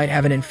thinks she might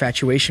have an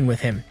infatuation with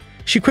him.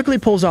 She quickly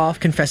pulls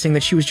off, confessing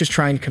that she was just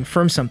trying to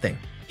confirm something.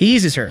 He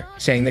eases her,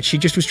 saying that she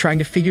just was trying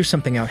to figure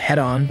something out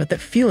head-on, but that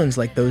feelings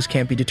like those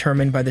can't be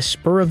determined by the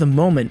spur of the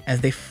moment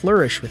as they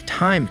flourish with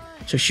time,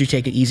 so she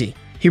take it easy.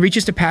 He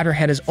reaches to pat her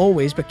head as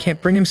always, but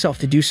can't bring himself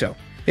to do so.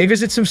 They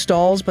visit some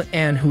stalls, but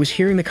Anne, who is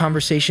hearing the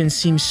conversation,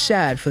 seems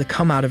sad for the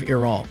come-out of it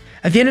all.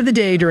 At the end of the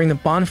day, during the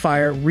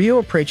bonfire, Ryo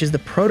approaches the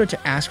proto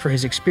to ask for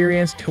his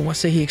experience. To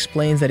Wasa, he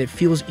explains that it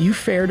feels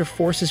unfair to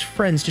force his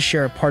friends to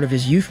share a part of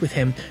his youth with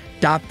him.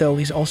 Though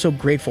he's also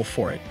grateful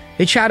for it.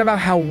 They chat about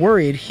how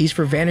worried he's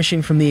for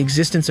vanishing from the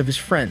existence of his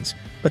friends,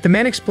 but the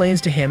man explains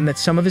to him that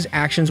some of his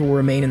actions will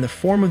remain in the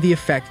form of the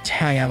effect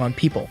they have on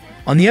people.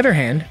 On the other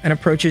hand, Anne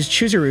approaches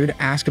Chizuru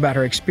to ask about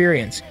her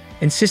experience,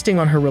 insisting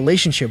on her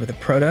relationship with the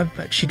proto,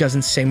 but she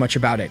doesn't say much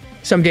about it.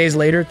 Some days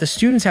later, the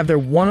students have their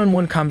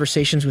one-on-one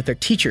conversations with their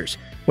teachers.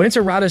 When it's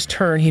Arata's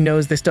turn, he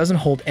knows this doesn't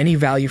hold any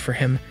value for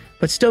him,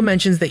 but still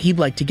mentions that he'd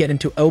like to get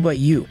into Oba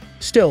U.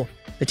 Still,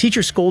 the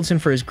teacher scolds him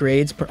for his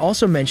grades, but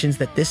also mentions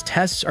that these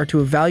tests are to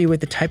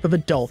evaluate the type of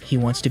adult he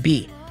wants to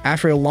be.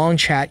 After a long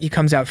chat, he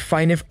comes out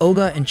fine if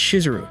Oga and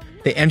Chizuru.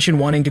 They mention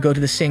wanting to go to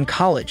the same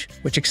college,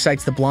 which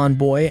excites the blonde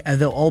boy as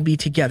they'll all be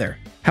together.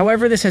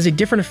 However, this has a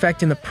different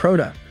effect in the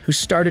proto, who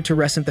started to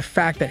resent the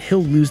fact that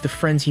he'll lose the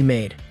friends he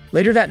made.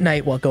 Later that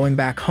night, while going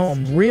back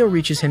home, Ryo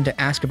reaches him to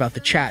ask about the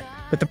chat,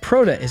 but the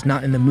proto is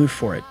not in the mood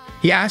for it.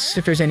 He asks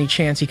if there's any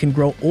chance he can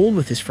grow old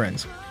with his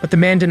friends, but the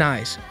man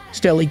denies.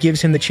 Still, he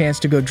gives him the chance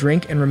to go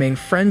drink and remain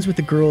friends with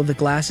the girl of the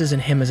glasses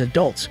and him as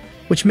adults,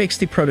 which makes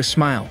the proto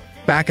smile.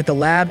 Back at the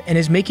lab, and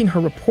is making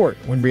her report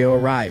when Ryo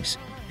arrives.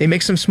 They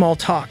make some small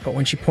talk, but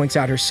when she points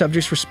out her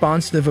subject's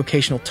response to the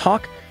vocational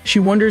talk, she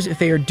wonders if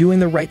they are doing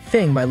the right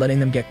thing by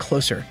letting them get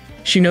closer.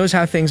 She knows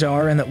how things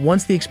are and that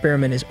once the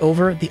experiment is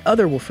over, the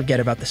other will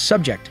forget about the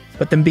subject,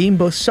 but them being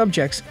both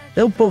subjects,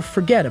 they'll both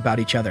forget about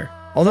each other.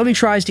 Although he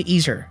tries to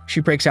ease her, she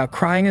breaks out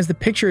crying as the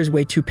picture is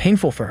way too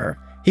painful for her,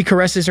 He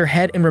caresses her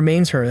head and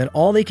reminds her that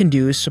all they can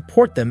do is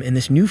support them in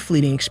this new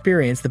fleeting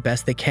experience the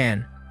best they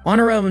can. On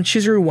her own,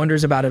 Chizuru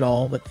wonders about it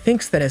all, but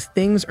thinks that as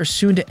things are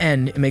soon to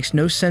end, it makes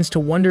no sense to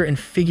wonder and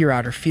figure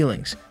out her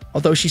feelings,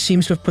 although she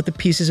seems to have put the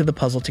pieces of the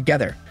puzzle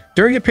together.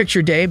 During the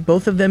picture day,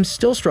 both of them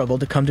still struggle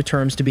to come to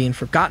terms to being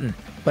forgotten,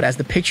 but as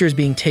the picture is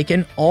being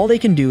taken, all they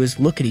can do is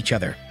look at each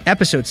other.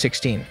 Episode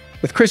 16.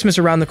 With Christmas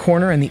around the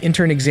corner and the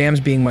intern exams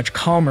being much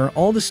calmer,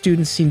 all the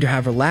students seem to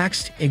have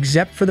relaxed,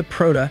 except for the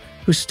Prota,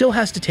 who still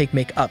has to take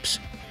make-ups.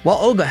 While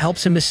Olga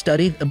helps him to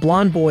study, the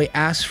blonde boy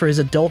asks for his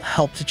adult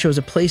help to choose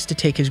a place to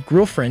take his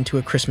girlfriend to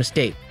a Christmas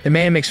date. The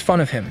man makes fun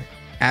of him,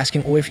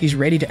 asking if he's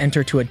ready to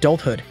enter to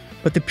adulthood,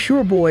 but the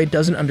pure boy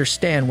doesn't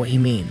understand what he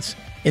means.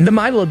 In the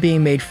middle of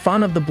being made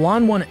fun of, the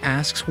blonde one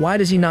asks why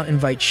does he not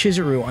invite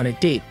Chizuru on a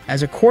date,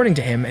 as according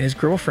to him and his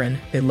girlfriend,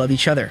 they love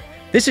each other.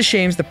 This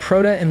ashames the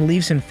Prota and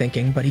leaves him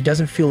thinking, but he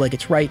doesn't feel like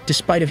it's right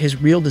despite of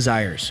his real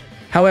desires.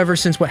 However,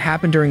 since what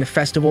happened during the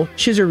festival,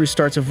 Chizuru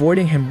starts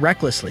avoiding him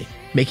recklessly,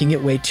 making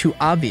it way too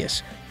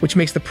obvious, which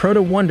makes the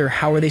Prota wonder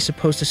how are they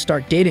supposed to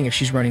start dating if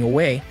she's running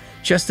away,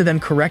 just to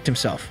then correct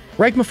himself.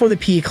 Right before the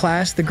PE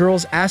class, the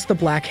girls ask the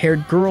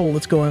black-haired girl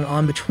what's going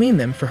on between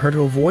them for her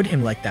to avoid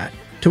him like that,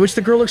 to which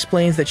the girl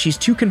explains that she's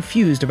too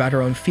confused about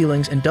her own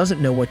feelings and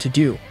doesn't know what to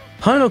do.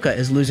 Hanoka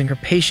is losing her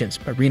patience,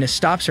 but Rina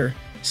stops her,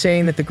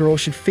 saying that the girl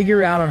should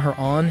figure it out on her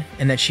own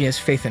and that she has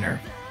faith in her.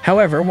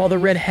 However, while the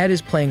redhead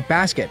is playing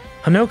basket,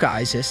 Hanoka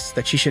insists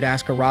that she should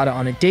ask Arata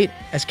on a date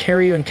as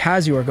Karyu and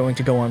Kazu are going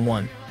to go on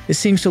one. This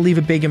seems to leave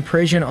a big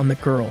impression on the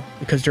girl,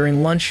 because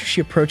during lunch,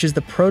 she approaches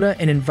the Prota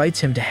and invites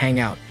him to hang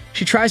out.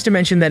 She tries to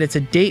mention that it's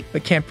a date,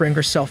 but can't bring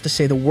herself to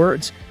say the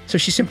words, so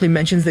she simply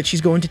mentions that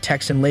she's going to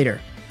text him later.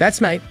 That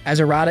night, as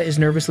Arata is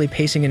nervously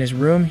pacing in his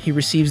room, he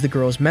receives the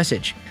girl's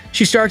message.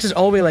 She starts as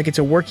always like it's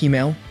a work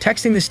email,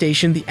 texting the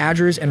station the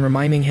address and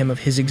reminding him of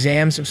his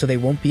exams so they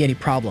won't be any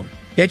problem.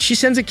 Yet she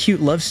sends a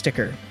cute love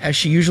sticker. As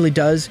she usually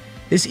does,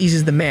 this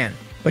eases the man,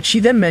 but she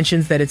then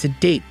mentions that it's a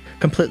date,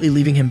 completely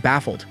leaving him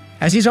baffled.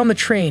 As he's on the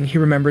train, he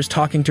remembers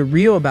talking to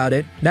Rio about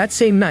it that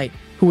same night,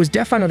 who was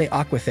definitely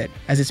awkward with it,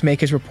 as it's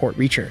make his report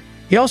reach her.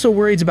 He also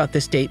worries about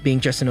this date being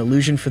just an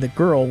illusion for the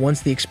girl once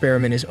the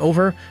experiment is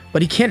over,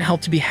 but he can't help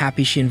to be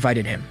happy she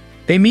invited him.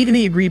 They meet in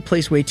the agreed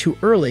place way too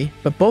early,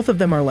 but both of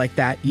them are like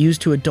that,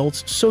 used to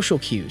adults' social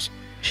cues.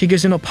 She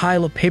gives him a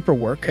pile of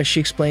paperwork as she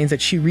explains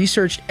that she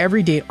researched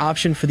every date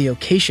option for the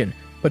occasion,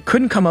 but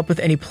couldn't come up with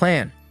any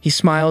plan. He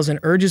smiles and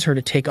urges her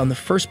to take on the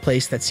first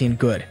place that seemed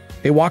good.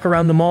 They walk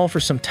around the mall for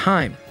some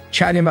time,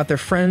 chatting about their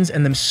friends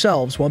and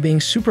themselves while being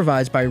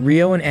supervised by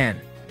Rio and Anne.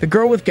 The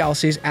girl with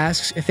Galces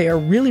asks if they are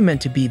really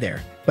meant to be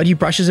there, but he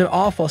brushes it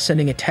off while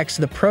sending a text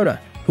to the Prota,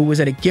 who was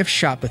at a gift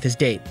shop with his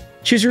date.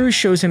 Chizuru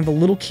shows him the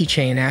little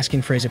keychain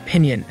asking for his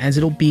opinion, as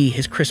it'll be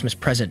his Christmas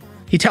present.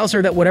 He tells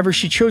her that whatever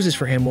she chooses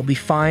for him will be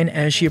fine,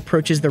 and as she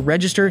approaches the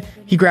register,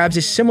 he grabs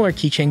a similar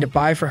keychain to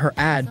buy for her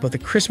ad both a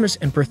Christmas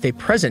and birthday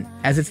present,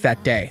 as it's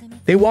that day.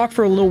 They walk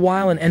for a little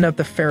while and end up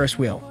the Ferris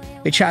wheel.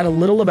 They chat a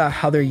little about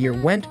how their year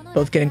went,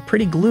 both getting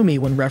pretty gloomy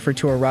when referred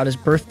to Arata's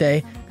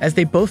birthday, as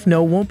they both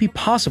know won't be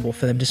possible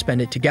for them to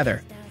spend it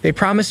together. They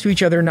promise to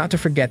each other not to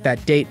forget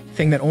that date,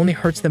 thing that only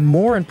hurts them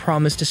more, and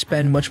promise to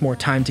spend much more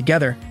time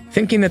together,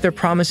 thinking that their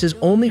promises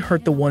only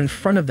hurt the one in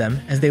front of them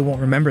as they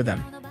won't remember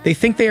them. They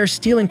think they are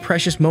stealing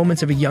precious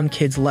moments of a young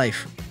kid's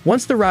life.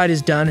 Once the ride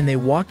is done and they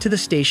walk to the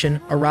station,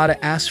 Arata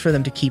asks for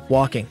them to keep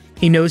walking.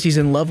 He knows he's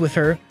in love with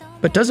her,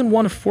 but doesn't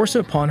want to force it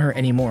upon her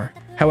anymore.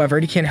 However,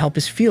 he can't help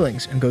his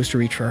feelings and goes to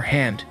reach for her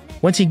hand.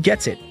 Once he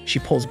gets it, she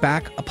pulls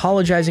back,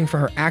 apologizing for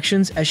her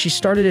actions as she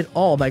started it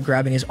all by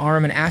grabbing his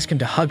arm and asking him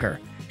to hug her.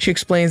 She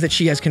explains that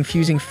she has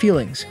confusing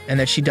feelings and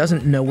that she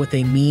doesn't know what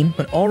they mean,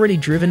 but already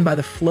driven by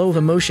the flow of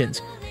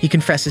emotions, he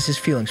confesses his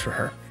feelings for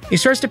her. He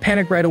starts to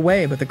panic right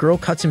away, but the girl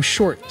cuts him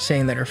short,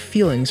 saying that her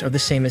feelings are the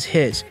same as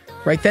his.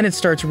 Right then it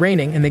starts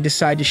raining and they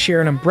decide to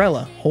share an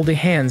umbrella, holding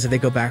hands as they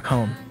go back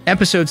home.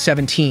 Episode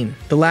 17.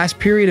 The last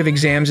period of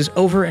exams is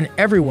over and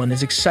everyone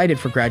is excited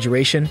for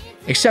graduation,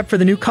 except for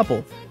the new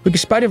couple, who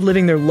despite of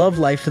living their love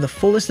life to the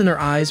fullest in their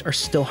eyes are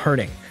still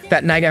hurting.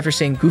 That night after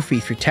saying goofy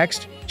through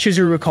text,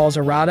 Chizuru recalls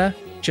Arata,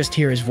 just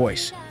hear his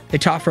voice. They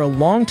talk for a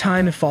long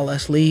time and fall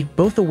asleep,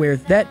 both aware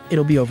that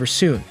it'll be over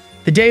soon.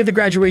 The day of the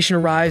graduation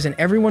arrives and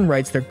everyone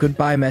writes their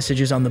goodbye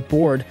messages on the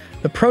board.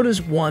 The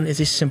Prota's one is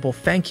a simple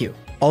thank you.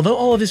 Although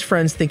all of his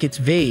friends think it's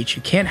vague,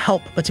 he can't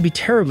help but to be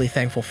terribly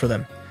thankful for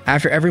them.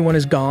 After everyone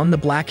is gone, the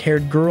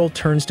black-haired girl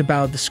turns to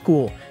bow at the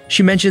school.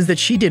 She mentions that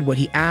she did what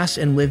he asked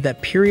and lived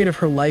that period of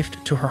her life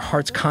to her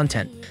heart's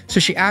content. So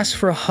she asks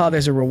for a hug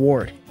as a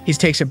reward. He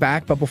takes it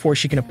back, but before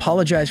she can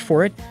apologize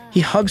for it,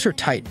 he hugs her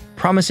tight,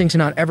 promising to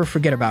not ever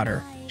forget about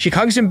her. She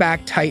hugs him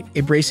back tight,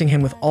 embracing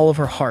him with all of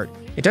her heart.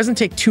 It doesn't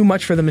take too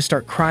much for them to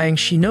start crying.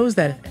 She knows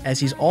that as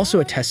he's also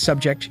a test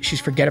subject,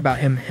 she's forget about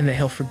him and that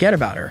he'll forget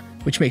about her,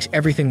 which makes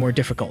everything more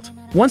difficult.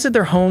 Once at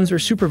their homes, their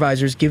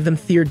supervisors give them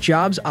their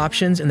jobs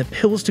options and the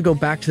pills to go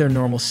back to their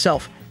normal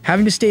self,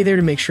 having to stay there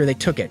to make sure they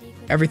took it.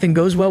 Everything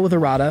goes well with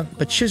Arata,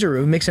 but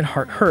Chizuru makes her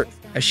heart hurt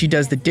as she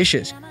does the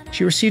dishes.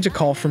 She receives a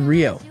call from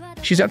Rio.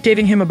 She's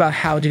updating him about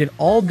how did it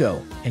all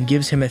go and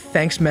gives him a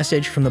thanks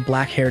message from the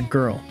black-haired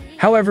girl.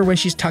 However, when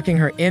she's tucking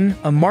her in,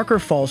 a marker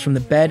falls from the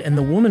bed and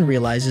the woman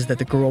realizes that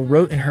the girl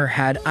wrote in her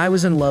had, "I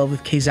was in love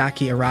with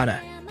Keizaki Arata."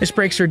 This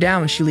breaks her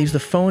down. She leaves the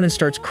phone and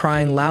starts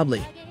crying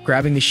loudly,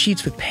 grabbing the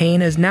sheets with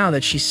pain as now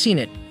that she's seen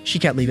it, she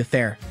can't leave it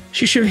there.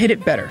 She should have hit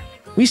it better.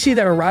 We see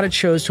that Arata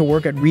chose to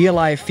work at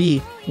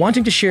Relife,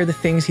 wanting to share the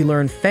things he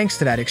learned thanks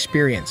to that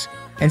experience.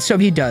 And so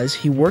he does.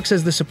 He works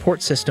as the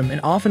support system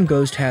and often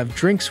goes to have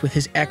drinks with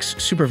his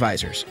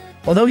ex-supervisors.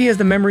 Although he has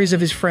the memories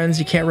of his friends,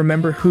 he can't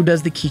remember who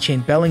does the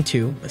keychain belling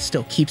to, but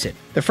still keeps it.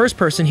 The first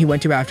person he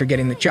went to after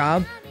getting the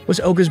job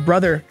was Oga's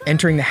brother,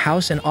 entering the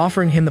house and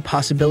offering him the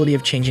possibility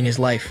of changing his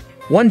life.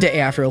 One day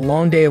after a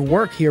long day of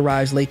work, he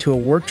arrives late to a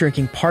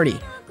work-drinking party,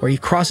 where he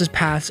crosses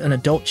paths an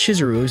adult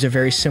Chizuru is a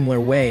very similar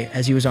way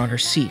as he was on her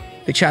seat.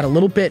 They chat a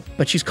little bit,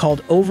 but she's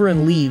called over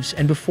and leaves,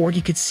 and before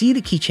he could see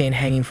the keychain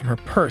hanging from her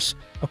purse,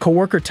 a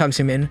coworker tugs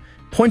him in,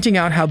 pointing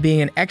out how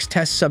being an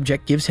ex-test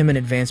subject gives him an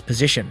advanced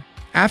position.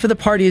 After the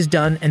party is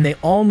done and they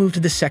all move to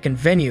the second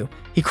venue,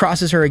 he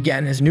crosses her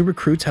again as new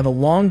recruits have a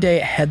long day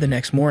ahead the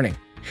next morning.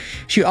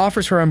 She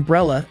offers her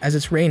umbrella as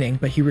it's raining,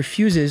 but he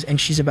refuses and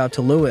she's about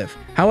to leave.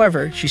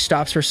 However, she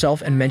stops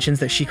herself and mentions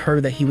that she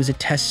heard that he was a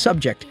test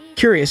subject,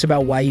 curious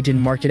about why he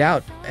didn't mark it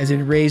out, as it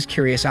raised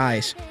curious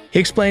eyes. He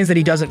explains that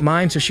he doesn't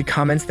mind, so she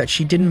comments that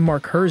she didn't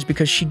mark hers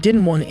because she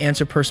didn't want to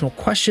answer personal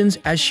questions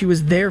as she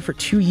was there for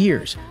 2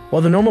 years,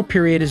 while the normal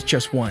period is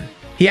just 1.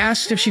 He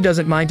asks if she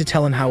doesn't mind to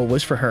tell him how it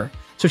was for her,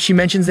 so she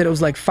mentions that it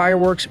was like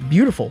fireworks,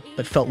 beautiful,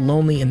 but felt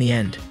lonely in the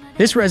end.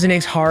 This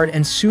resonates hard,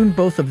 and soon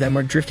both of them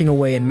are drifting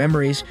away in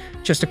memories,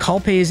 just to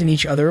kalpes in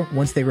each other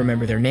once they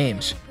remember their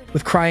names.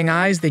 With crying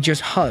eyes, they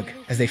just hug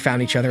as they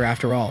found each other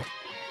after all.